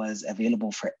gear was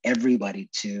available for everybody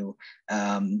to,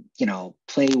 you know,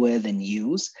 play with and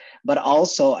use. But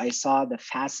also I saw the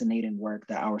fascinating work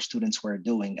that our students were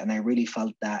doing. And I really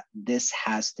felt that this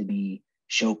has to be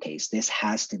showcase. This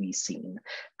has to be seen.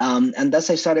 And thus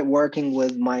I started working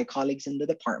with my colleagues in the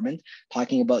department,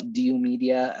 talking about DU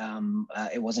Media.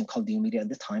 It wasn't called DU Media at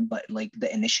the time, but like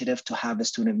the initiative to have a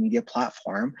student media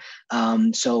platform.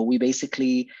 So we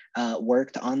basically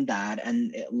worked on that,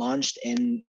 and it launched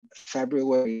in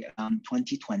February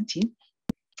 2020.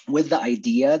 With the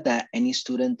idea that any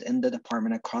student in the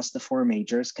department across the 4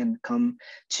 majors can come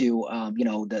to, you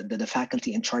know, the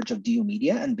faculty in charge of DU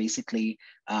Media and basically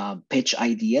pitch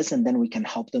ideas, and then we can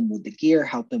help them with the gear,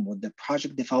 help them with the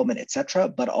project development, etc.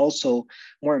 But also,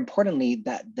 more importantly,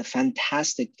 that the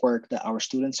fantastic work that our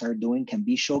students are doing can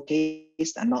be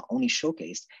showcased, and not only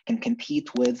showcased, can compete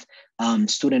with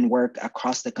student work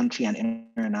across the country and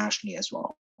internationally as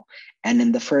well. And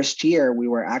in the first year, we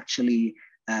were actually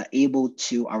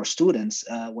our students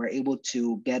were able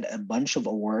to get a bunch of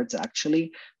awards.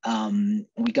 Actually,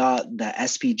 we got the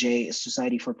SPJ,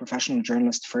 Society for Professional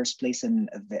Journalists, first place in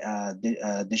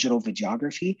digital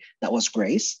videography. That was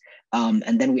Grace.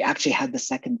 And then we actually had the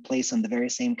second place on the very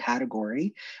same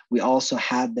category. We also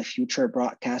had the Future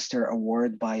Broadcaster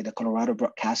Award by the Colorado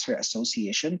Broadcaster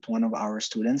Association to one of our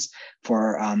students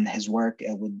for his work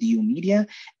with DU Media.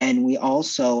 And we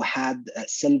also had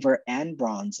silver and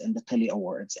bronze in the Tilly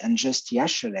Awards. And just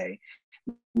yesterday,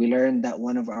 we learned that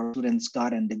one of our students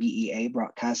got in the BEA,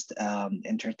 Broadcast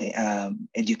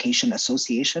Education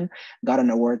Association, got an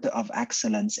award of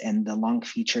excellence in the long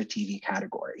feature TV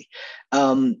category.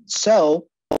 So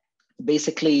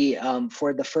basically,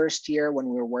 for the first year when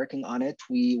we were working on it,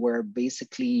 we were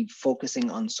basically focusing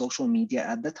on social media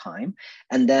at the time.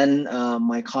 And then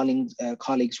my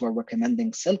colleagues were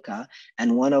recommending Silka.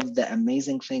 And one of the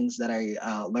amazing things that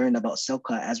I learned about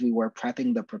Silka as we were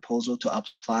prepping the proposal to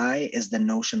apply is the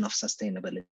notion of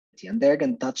sustainability. And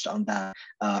Dergan touched on that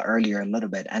earlier a little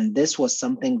bit. And this was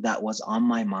something that was on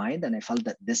my mind, and I felt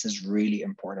that this is really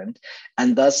important.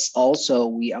 And thus also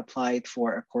we applied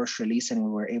for a course release and we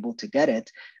were able to get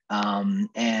it.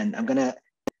 And I'm gonna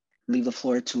leave the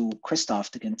floor to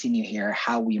Christoph to continue here,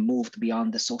 how we moved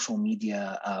beyond the social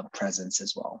media presence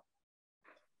as well.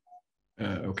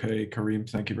 Okay, Kareem,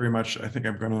 thank you very much. I think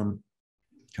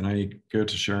can I go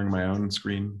to sharing my own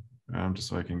screen just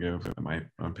so I can go at my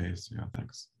own pace? Yeah,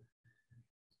 thanks.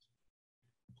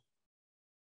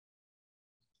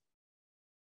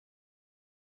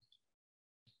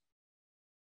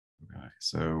 Okay,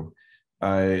 so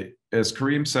as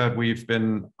Kareem said, we've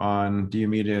been on, DU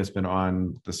Media has been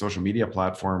on the social media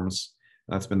platforms.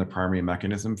 That's been the primary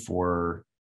mechanism for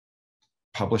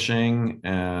publishing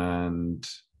and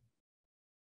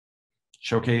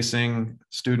showcasing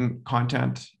student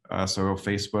content. So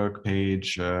Facebook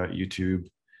page, YouTube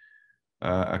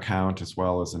account, as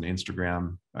well as an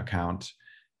Instagram account.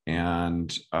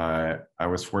 And I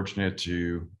was fortunate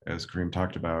to, as Kareem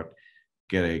talked about,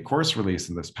 get a course release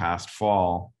in this past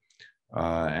fall.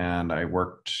 And I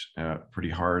worked pretty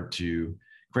hard to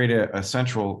create a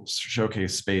central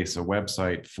showcase space, a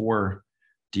website for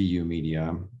DU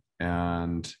Media,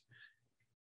 and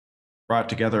brought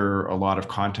together a lot of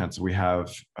content. So we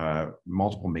have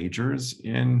multiple majors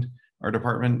in our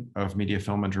Department of Media,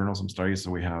 Film, and Journalism Studies.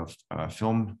 So we have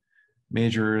film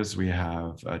majors. We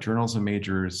have journalism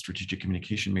majors, strategic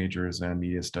communication majors, and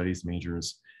media studies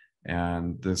majors.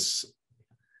 And this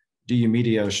DU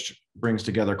Media brings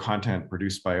together content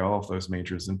produced by all of those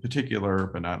majors in particular,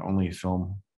 but not only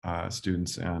film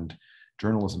students and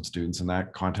journalism students. And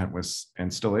that content was,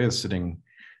 and still is, sitting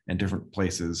in different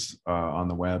places on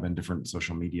the web and different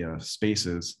social media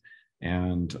spaces.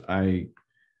 And Kareem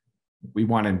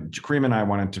and I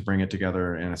wanted to bring it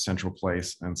together in a central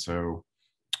place. And so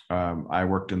I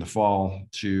worked in the fall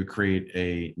to create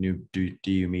a new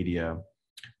DU Media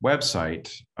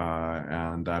website,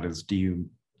 and that is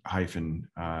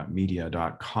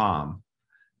du-media.com.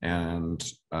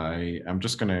 And I'm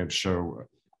just going to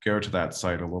go to that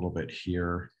site a little bit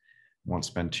here. Won't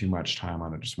spend too much time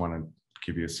on it. Just want to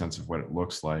give you a sense of what it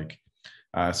looks like.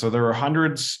 So there are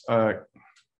hundreds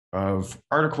of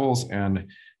articles and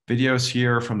videos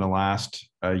here from the last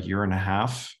year and a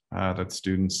half that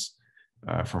students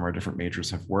from our different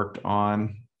majors have worked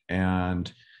on.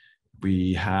 And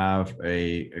we have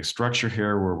a structure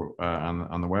here where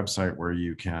on the website where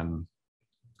you can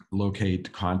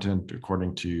locate content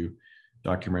according to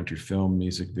documentary film,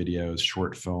 music videos,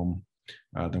 short film.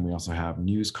 Then we also have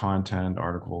news content,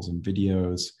 articles, and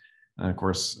videos. And of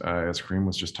course, as Kareem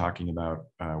was just talking about,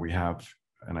 we have,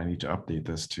 and I need to update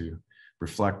this to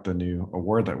reflect the new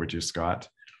award that we just got,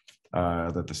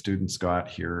 that the students got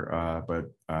here,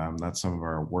 but that's some of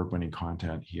our award-winning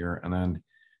content here. And then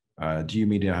DU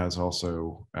Media has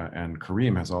also, and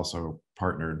Kareem has also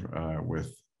partnered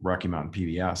with Rocky Mountain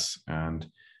PBS, and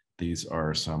these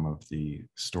are some of the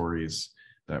stories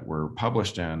that were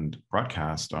published and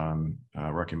broadcast on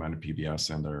Rocky Mountain PBS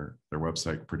and their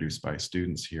website, produced by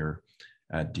students here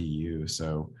at DU.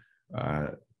 So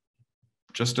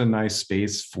just a nice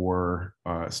space for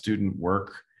student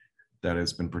work that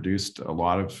has been produced. A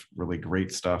lot of really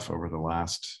great stuff over the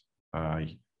last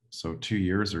 2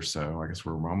 years or so. I guess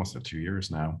we're almost at 2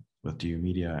 years now with DU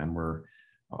Media, and we're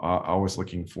always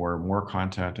looking for more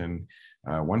content. And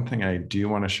one thing I do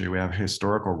want to show you, we have a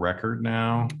historical record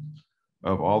now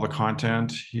of all the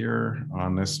content here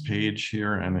on this page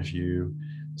here. And if you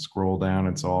scroll down,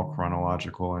 it's all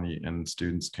chronological, and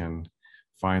students can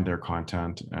find their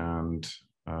content. And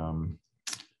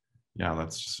yeah,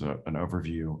 that's just an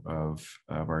overview of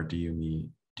our DU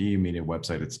Media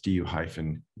website. It's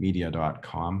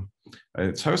du-media.com.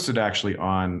 It's hosted actually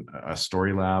on a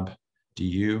Storylab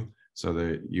DU, so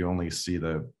that you only see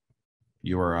the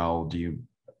URL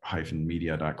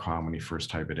du-media.com when you first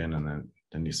type it in, and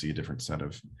then you see a different set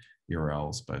of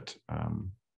URLs. But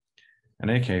in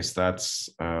any case, that's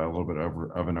a little bit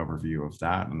of an overview of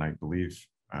that. And I believe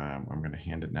I'm going to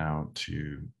hand it now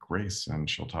to Grace, and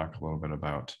she'll talk a little bit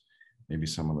about maybe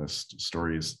some of the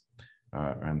stories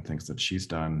and things that she's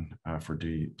done for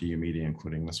DU Media,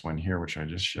 including this one here, which I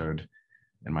just showed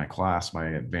in my class,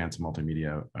 my advanced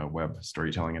multimedia web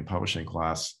storytelling and publishing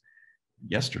class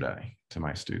yesterday to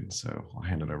my students. So I'll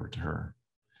hand it over to her.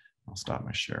 I'll stop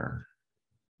my share.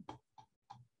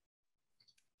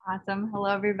 Awesome. Hello,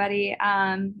 everybody.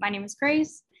 My name is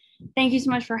Grace. Thank you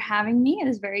so much for having me. It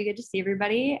is very good to see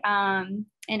everybody. And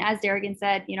as Darrigan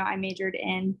said, I majored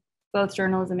in both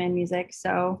journalism and music.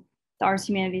 So the Arts,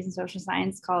 Humanities, and Social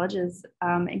Science College is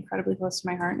incredibly close to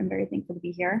my heart. I'm very thankful to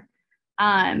be here.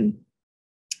 I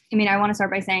want to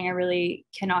start by saying I really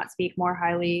cannot speak more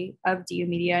highly of DU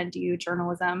Media and DU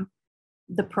journalism,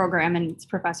 the program and its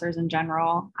professors in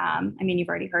general. You've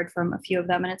already heard from a few of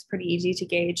them, and it's pretty easy to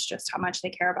gauge just how much they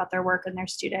care about their work and their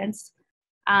students.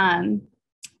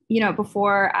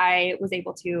 Before I was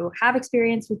able to have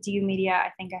experience with DU Media,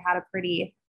 I think I had a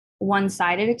pretty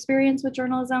one-sided experience with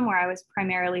journalism, where I was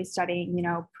primarily studying,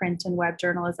 print and web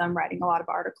journalism, writing a lot of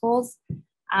articles.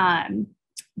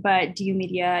 But DU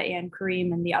Media and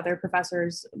Kareem and the other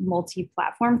professors'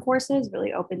 multi-platform courses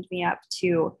really opened me up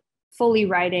to fully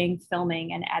writing,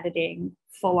 filming, and editing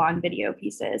full-on video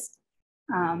pieces.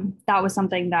 That was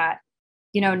something that,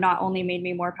 not only made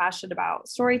me more passionate about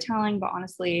storytelling, but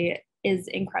honestly is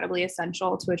incredibly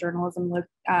essential to a journalism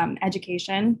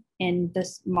education in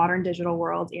this modern digital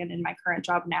world and in my current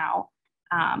job now,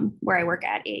 where I work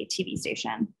at a TV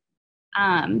station.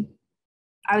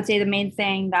 I would say the main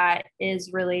thing that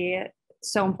is really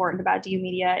so important about DU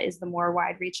Media is the more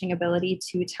wide-reaching ability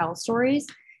to tell stories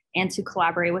and to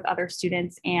collaborate with other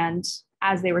students and,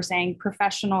 as they were saying,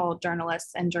 professional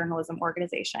journalists and journalism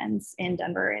organizations in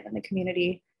Denver and in the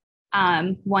community.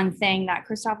 One thing that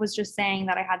Christoph was just saying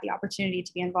that I had the opportunity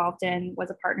to be involved in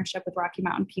was a partnership with Rocky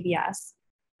Mountain PBS.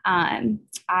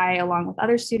 I, along with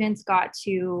other students, got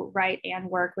to write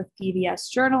and work with PBS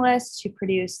journalists to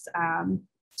produce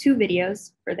 2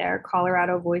 videos for their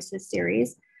Colorado Voices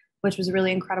series. which was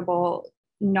really incredible,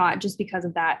 not just because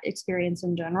of that experience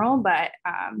in general, but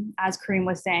as Kareem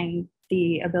was saying,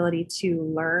 the ability to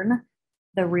learn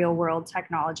the real world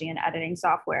technology and editing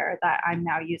software that I'm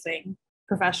now using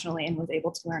professionally and was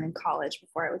able to learn in college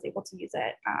before I was able to use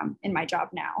it in my job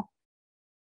now.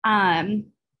 And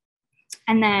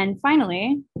then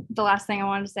finally, the last thing I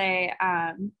wanted to say,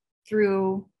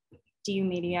 through DU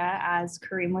Media, as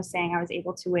Kareem was saying, I was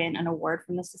able to win an award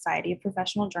from the Society of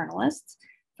Professional Journalists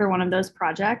for one of those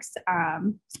projects.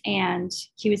 And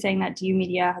he was saying that DU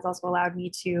Media has also allowed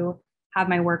me to have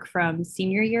my work from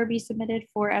senior year be submitted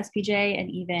for SPJ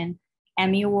and even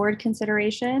Emmy Award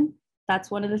consideration. That's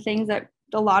one of the things that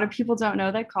a lot of people don't know,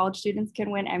 that college students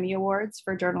can win Emmy Awards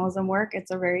for journalism work.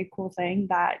 It's a very cool thing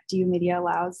that DU Media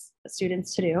allows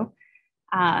students to do.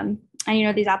 And you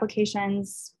know, these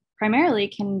applications primarily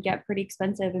can get pretty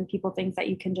expensive, and people think that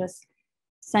you can just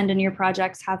send in your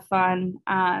projects, have fun.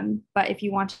 But if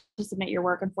you want to submit your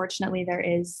work, unfortunately, there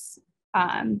is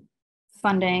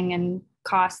funding and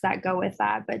costs that go with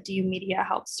that. But DU Media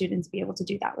helps students be able to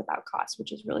do that without cost,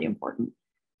 which is really important.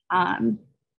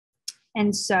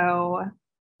 And so,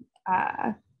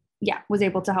 yeah, was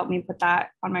able to help me put that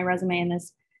on my resume in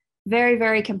this very,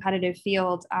 very competitive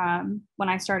field. When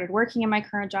I started working in my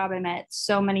current job, I met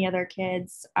so many other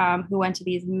kids who went to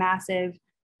these massive,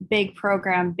 big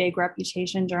program, big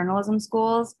reputation journalism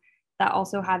schools that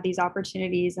also had these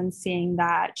opportunities, and seeing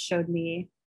that showed me,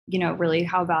 you know, really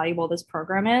how valuable this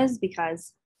program is,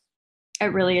 because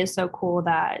it really is so cool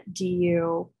that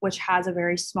DU, which has a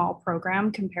very small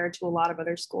program compared to a lot of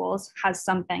other schools, has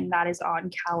something that is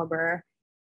on caliber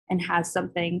and has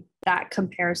something that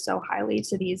compares so highly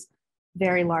to these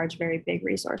very large, very big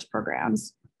resource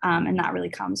programs. And that really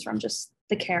comes from just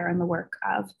the care and the work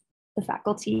of the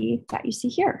faculty that you see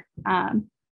here.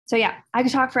 So yeah, I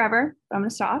could talk forever, but I'm gonna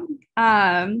stop.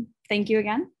 Thank you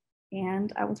again,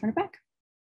 and I will turn it back.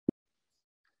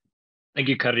 Thank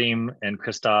you, Kareem and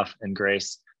Christoph and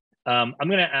Grace. I'm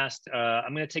going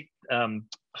to take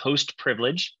host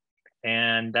privilege,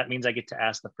 and that means I get to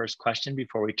ask the first question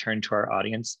before we turn to our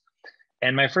audience.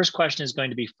 And my first question is going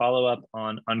to be follow-up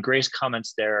on Grace's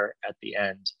comments there at the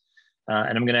end.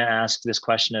 And I'm going to ask this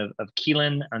question of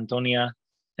Keelan, Antonia,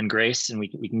 and Grace, and we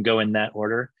can go in that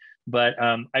order. But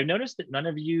I've noticed that none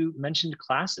of you mentioned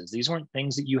classes. These weren't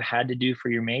things that you had to do for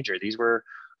your major. These were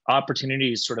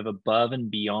opportunities sort of above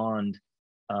and beyond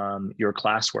your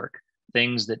classwork,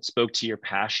 things that spoke to your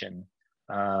passion,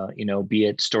 you know, be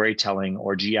it storytelling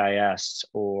or GIS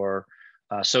or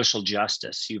social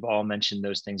justice. You've all mentioned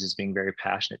those things as being very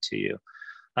passionate to you.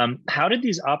 How did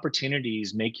these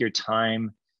opportunities make your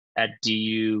time at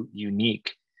DU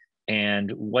unique?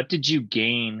 And what did you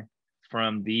gain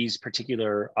from these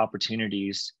particular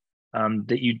opportunities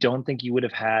that you don't think you would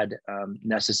have had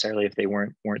necessarily if they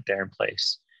weren't there in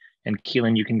place? And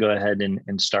Keelan, you can go ahead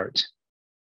and start.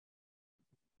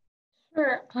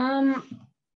 Sure.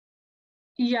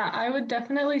 Yeah, I would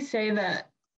definitely say that,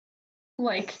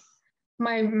 like,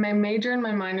 my major and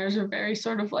my minors are very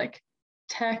sort of like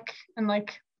tech and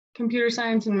like computer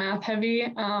science and math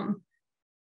heavy.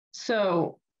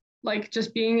 So like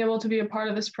just being able to be a part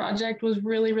of this project was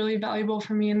really, really valuable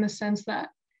for me in the sense that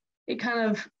it kind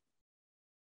of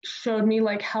showed me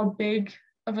like how big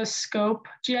of a scope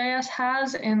GIS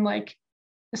has, and like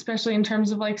especially in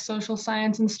terms of like social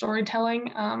science and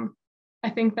storytelling. I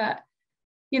think that,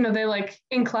 you know, they like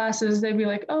in classes they'd be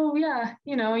like, oh yeah,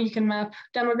 you know, you can map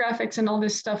demographics and all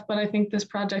this stuff, but I think this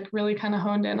project really kind of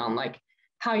honed in on like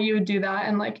how you would do that,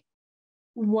 and like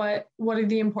what are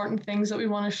the important things that we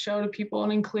want to show to people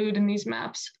and include in these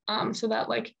maps, so that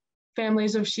like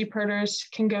families of sheep herders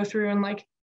can go through and like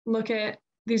look at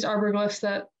these arbor glyphs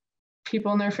that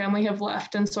people in their family have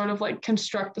left and sort of like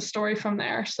construct the story from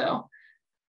there. So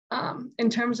in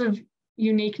terms of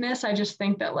uniqueness, I just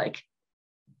think that like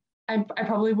I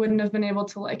probably wouldn't have been able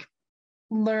to like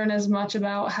learn as much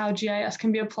about how GIS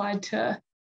can be applied to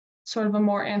sort of a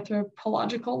more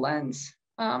anthropological lens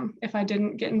if I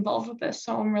didn't get involved with this.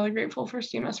 So I'm really grateful for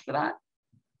CIMAS for that.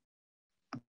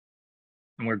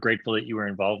 And we're grateful that you were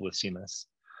involved with CIMAS.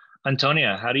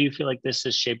 Antonia, how do you feel like this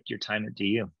has shaped your time at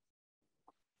DU?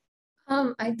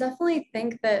 I definitely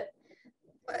think that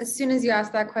as soon as you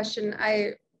asked that question,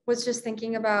 I was just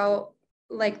thinking about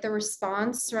like the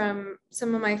response from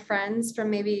some of my friends from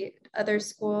maybe other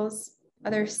schools,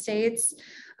 other states,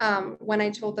 when I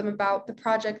told them about the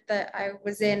project that I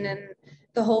was in and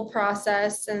the whole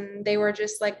process, and they were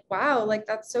just like, wow, like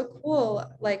that's so cool.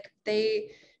 Like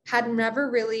they had never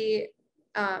really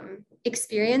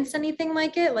experienced anything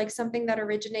like it, like something that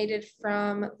originated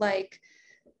from like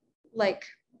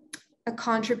a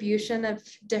contribution of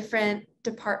different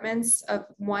departments of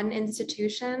one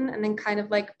institution, and then kind of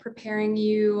like preparing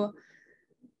you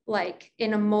like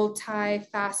in a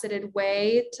multifaceted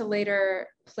way to later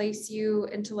place you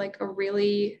into like a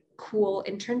really cool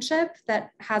internship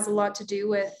that has a lot to do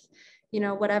with, you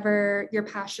know, whatever your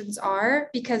passions are.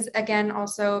 Because again,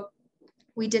 also,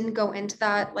 we didn't go into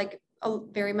that like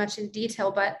very much in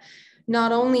detail, but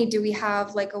not only do we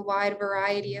have like a wide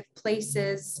variety of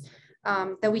places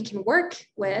that we can work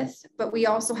with, but we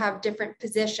also have different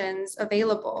positions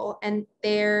available. And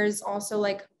there's also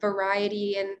like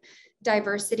variety and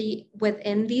diversity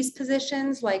within these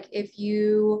positions. Like if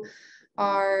you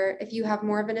have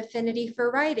more of an affinity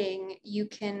for writing, you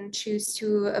can choose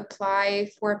to apply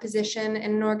for a position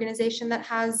in an organization that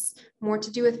has more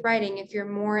to do with writing. If you're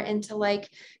more into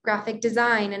like graphic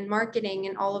design and marketing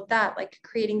and all of that, like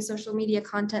creating social media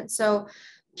content. So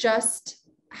just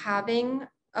having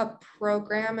a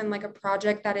program and like a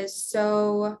project that is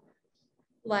so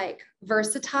like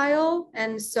versatile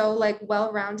and so like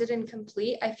well-rounded and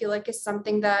complete, I feel like is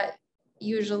something that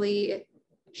usually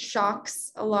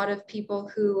shocks a lot of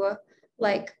people who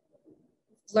like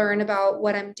learn about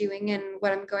what I'm doing and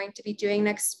what I'm going to be doing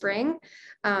next spring.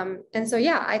 And so,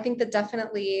 yeah, I think that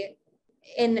definitely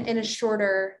in a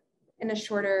shorter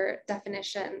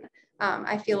definition,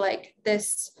 I feel like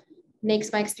this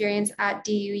makes my experience at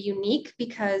DU unique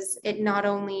because it not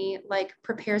only like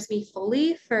prepares me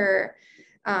fully for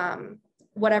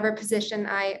whatever position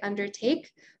I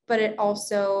undertake, but it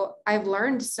also, I've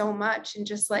learned so much in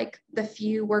just like the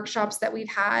few workshops that we've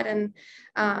had. And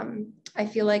I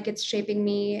feel like it's shaping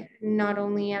me not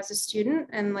only as a student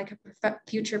and like a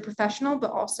future professional, but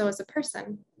also as a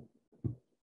person.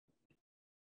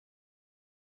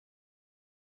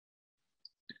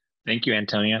 Thank you,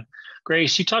 Antonia.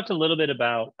 Grace, you talked a little bit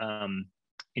about,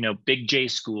 you know, big J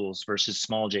schools versus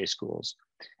small J schools.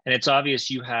 And it's obvious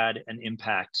you had an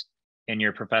impact and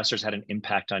your professors had an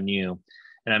impact on you.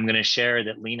 And I'm going to share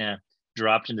that Lena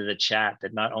dropped into the chat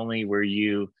that not only were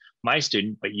you my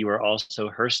student, but you were also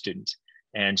her student.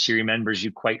 And she remembers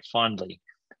you quite fondly.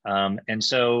 And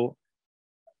so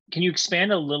can you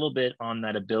expand a little bit on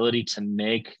that ability to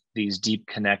make these deep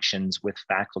connections with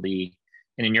faculty?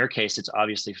 And in your case, it's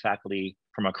obviously faculty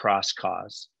from across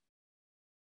cause.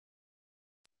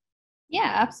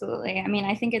 Yeah, absolutely. I mean,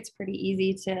 I think it's pretty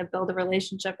easy to build a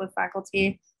relationship with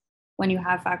faculty when you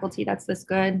have faculty that's this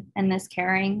good and this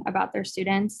caring about their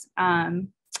students.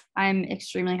 I'm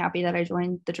extremely happy that I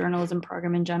joined the journalism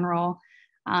program in general.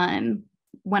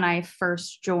 When I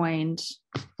first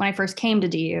came to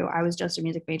DU, I was just a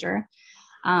music major,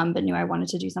 but knew I wanted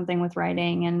to do something with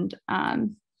writing. And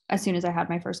as soon as I had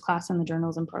my first class in the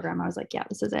journalism program, I was like, yeah,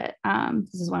 this is it.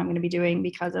 This is what I'm going to be doing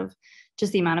because of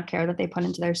just the amount of care that they put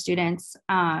into their students.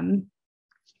 In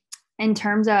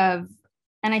terms of,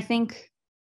 and I think,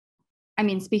 I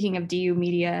mean, speaking of DU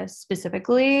media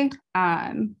specifically,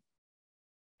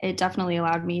 it definitely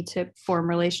allowed me to form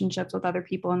relationships with other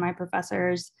people and my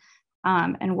professors,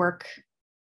 and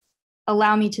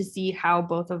allow me to see how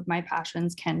both of my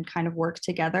passions can kind of work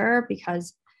together.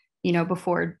 Because, you know,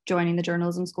 before joining the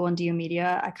journalism school and DU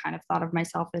media, I kind of thought of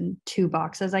myself in two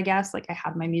boxes, I guess. Like I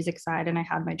had my music side and I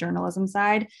had my journalism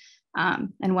side.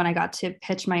 And when I got to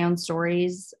pitch my own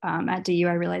stories at DU,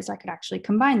 I realized I could actually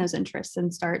combine those interests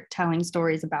and start telling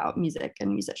stories about music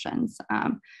and musicians,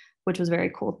 which was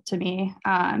very cool to me,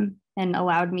 and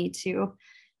allowed me to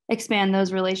expand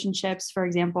those relationships. For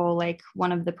example, like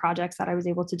one of the projects that I was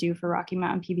able to do for Rocky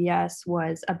Mountain PBS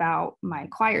was about my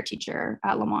choir teacher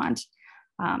at Lamont.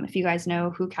 If you guys know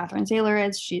who Catherine Saylor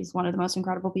is, she's one of the most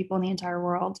incredible people in the entire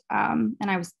world. And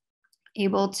I was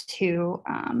able to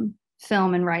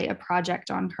film and write a project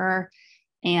on her.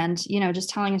 And, you know, just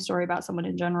telling a story about someone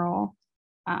in general,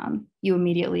 you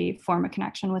immediately form a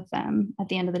connection with them at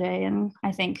the end of the day. And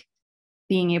I think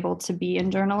being able to be in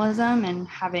journalism and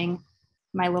having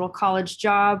my little college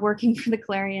job working for the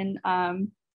Clarion,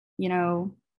 you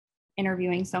know,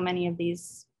 interviewing so many of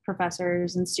these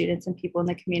professors and students and people in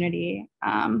the community,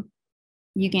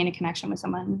 you gain a connection with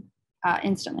someone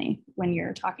instantly when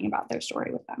you're talking about their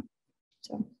story with them.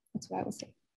 So that's what I will say.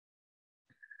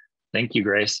 Thank you,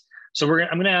 Grace. So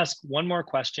I'm going to ask one more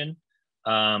question.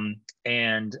 This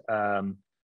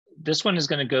one is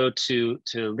going to go to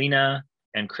Lena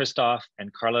and Christoph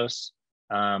and Carlos.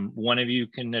 One of you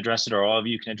can address it or all of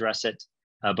you can address it,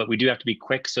 but we do have to be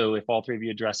quick. So if all three of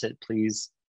you address it, please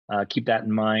keep that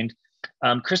in mind.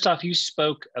 Christoph, you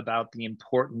spoke about the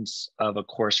importance of a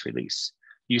course release.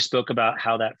 You spoke about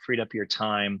how that freed up your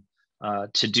time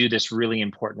to do this really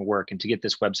important work and to get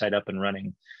this website up and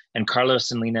running. And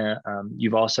Carlos and Lena,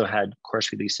 you've also had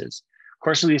course releases.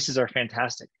 Course releases are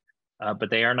fantastic, but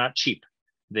they are not cheap.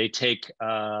 They take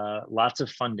lots of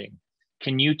funding.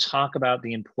 Can you talk about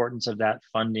the importance of that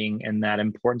funding and that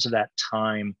importance of that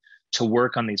time to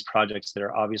work on these projects that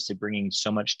are obviously bringing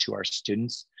so much to our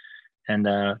students? And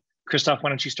Christoph, why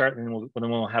don't you start, and then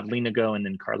we'll have Lena go, and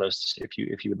then Carlos, if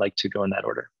you would like to go in that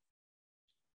order.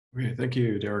 Okay, thank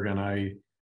you, Darrigan.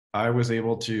 I was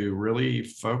able to really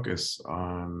focus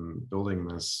on building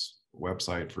this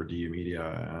website for DU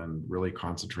Media and really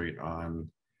concentrate on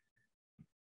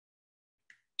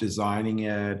designing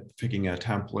it, picking a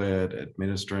template,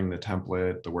 administering the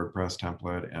template, the WordPress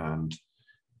template, and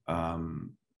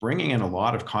bringing in a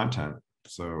lot of content.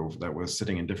 So that was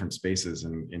sitting in different spaces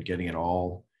and getting it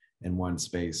all in one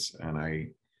space. And I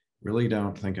really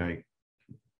don't think I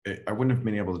wouldn't have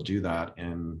been able to do that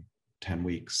in 10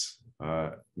 weeks,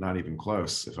 not even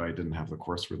close, if I didn't have the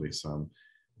course release.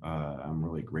 I'm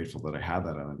really grateful that I had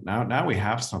that on it. Now we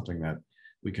have something that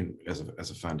we can,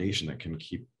 as a foundation, that can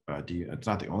keep, it's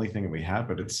not the only thing that we have,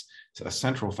 but it's a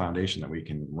central foundation that we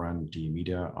can run DU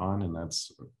Media on, and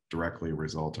that's directly a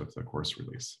result of the course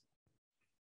release.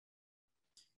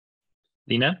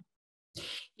 Lena?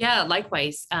 Yeah,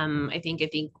 likewise. I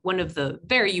think one of the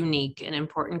very unique and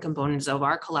important components of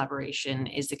our collaboration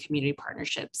is the community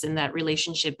partnerships and that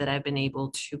relationship that I've been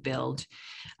able to build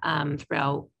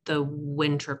throughout the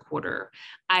winter quarter.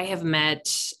 I have met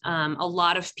a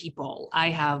lot of people. I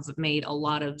have made a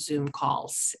lot of Zoom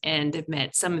calls and have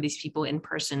met some of these people in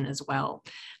person as well.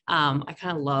 I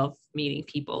kind of love meeting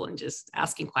people and just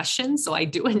asking questions. So I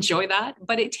do enjoy that,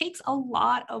 but it takes a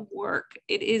lot of work.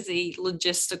 It is a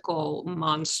logistical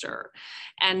monster.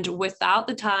 And without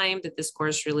the time that this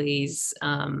course release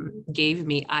gave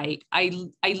me, I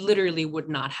literally would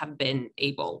not have been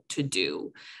able to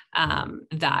do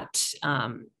that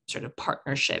sort of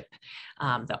partnership,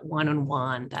 that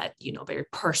one-on-one, that, very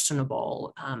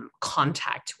personable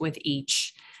contact with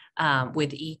each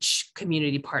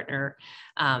community partner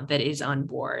that is on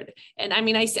board. And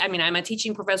I'm a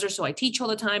teaching professor, so I teach all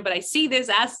the time, but I see this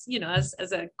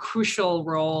as a crucial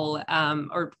role,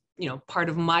 or part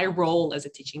of my role as a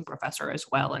teaching professor as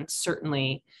well, and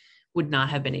certainly would not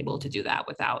have been able to do that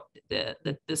without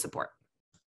the support.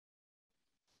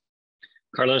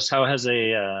 Carlos, how has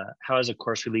a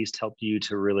course release helped you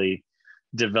to really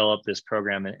develop this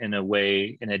program in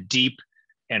a deep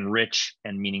and rich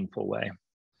and meaningful way?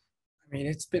 I mean,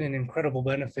 it's been an incredible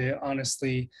benefit,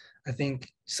 honestly. I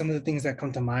think some of the things that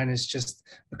come to mind is just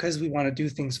because we want to do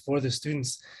things for the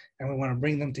students and we want to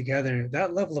bring them together,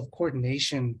 that level of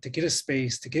coordination to get a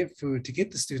space, to get food, to get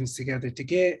the students together, to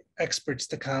get experts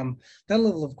to come, that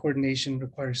level of coordination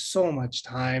requires so much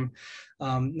time.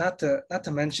 Not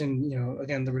to mention,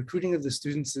 again, the recruiting of the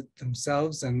students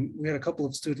themselves. And we had a couple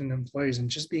of student employees, and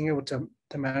just being able to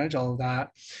manage all of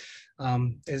that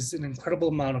is an incredible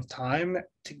amount of time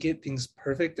to get things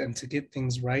perfect and to get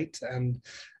things right. And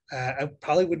I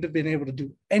probably wouldn't have been able to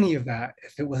do any of that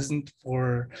if it wasn't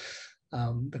for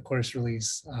the course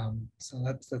release. So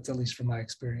that's at least from my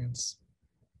experience.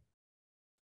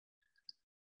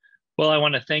 Well, I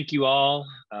want to thank you all,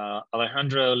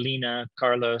 Alejandro, Lena,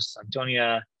 Carlos,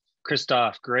 Antonia,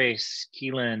 Christoph, Grace,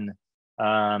 Keelan.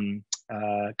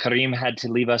 Karim had to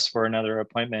leave us for another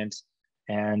appointment,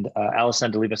 and Alison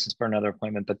had to leave us for another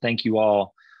appointment, but thank you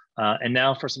all. And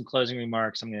now for some closing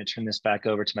remarks, I'm going to turn this back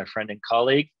over to my friend and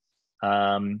colleague,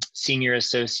 Senior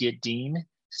Associate Dean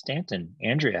Stanton.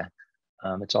 Andrea,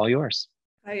 it's all yours.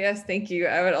 Yes, thank you.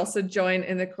 I would also join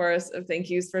in the chorus of thank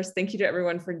yous. First, thank you to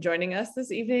everyone for joining us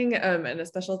this evening, and a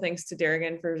special thanks to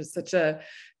Darrigan for such a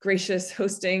gracious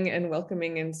hosting and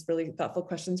welcoming and really thoughtful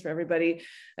questions for everybody.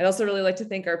 I'd also really like to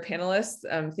thank our panelists.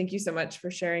 Thank you so much for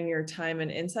sharing your time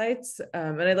and insights.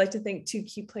 And I'd like to thank two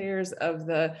key players of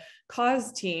the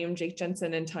cause team, Jake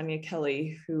Jensen and Tanya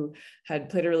Kelly, who had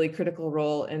played a really critical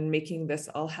role in making this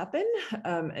all happen.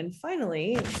 And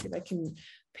finally, let's see if I can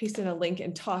paste in a link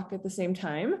and talk at the same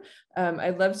time.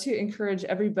 I'd love to encourage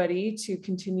everybody to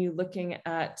continue looking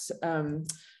at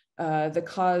the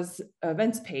cause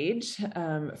events page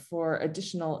for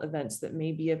additional events that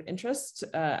may be of interest.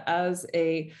 As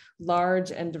a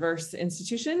large and diverse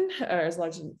institution, or as a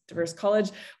large and diverse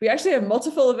college, we actually have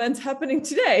multiple events happening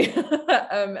today,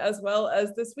 as well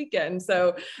as this weekend.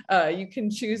 So you can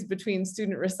choose between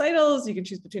student recitals, you can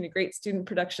choose between a great student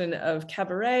production of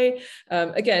cabaret.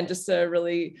 Again, just a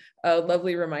really a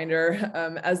lovely reminder,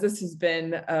 as this has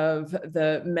been, of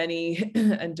the many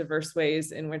and diverse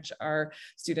ways in which our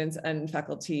students and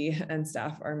faculty and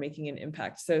staff are making an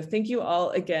impact. So thank you all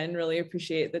again, really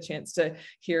appreciate the chance to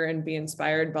hear and be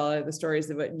inspired by the stories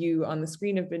of what you on the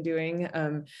screen have been doing.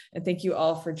 And thank you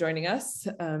all for joining us.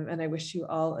 And I wish you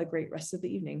all a great rest of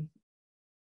the evening.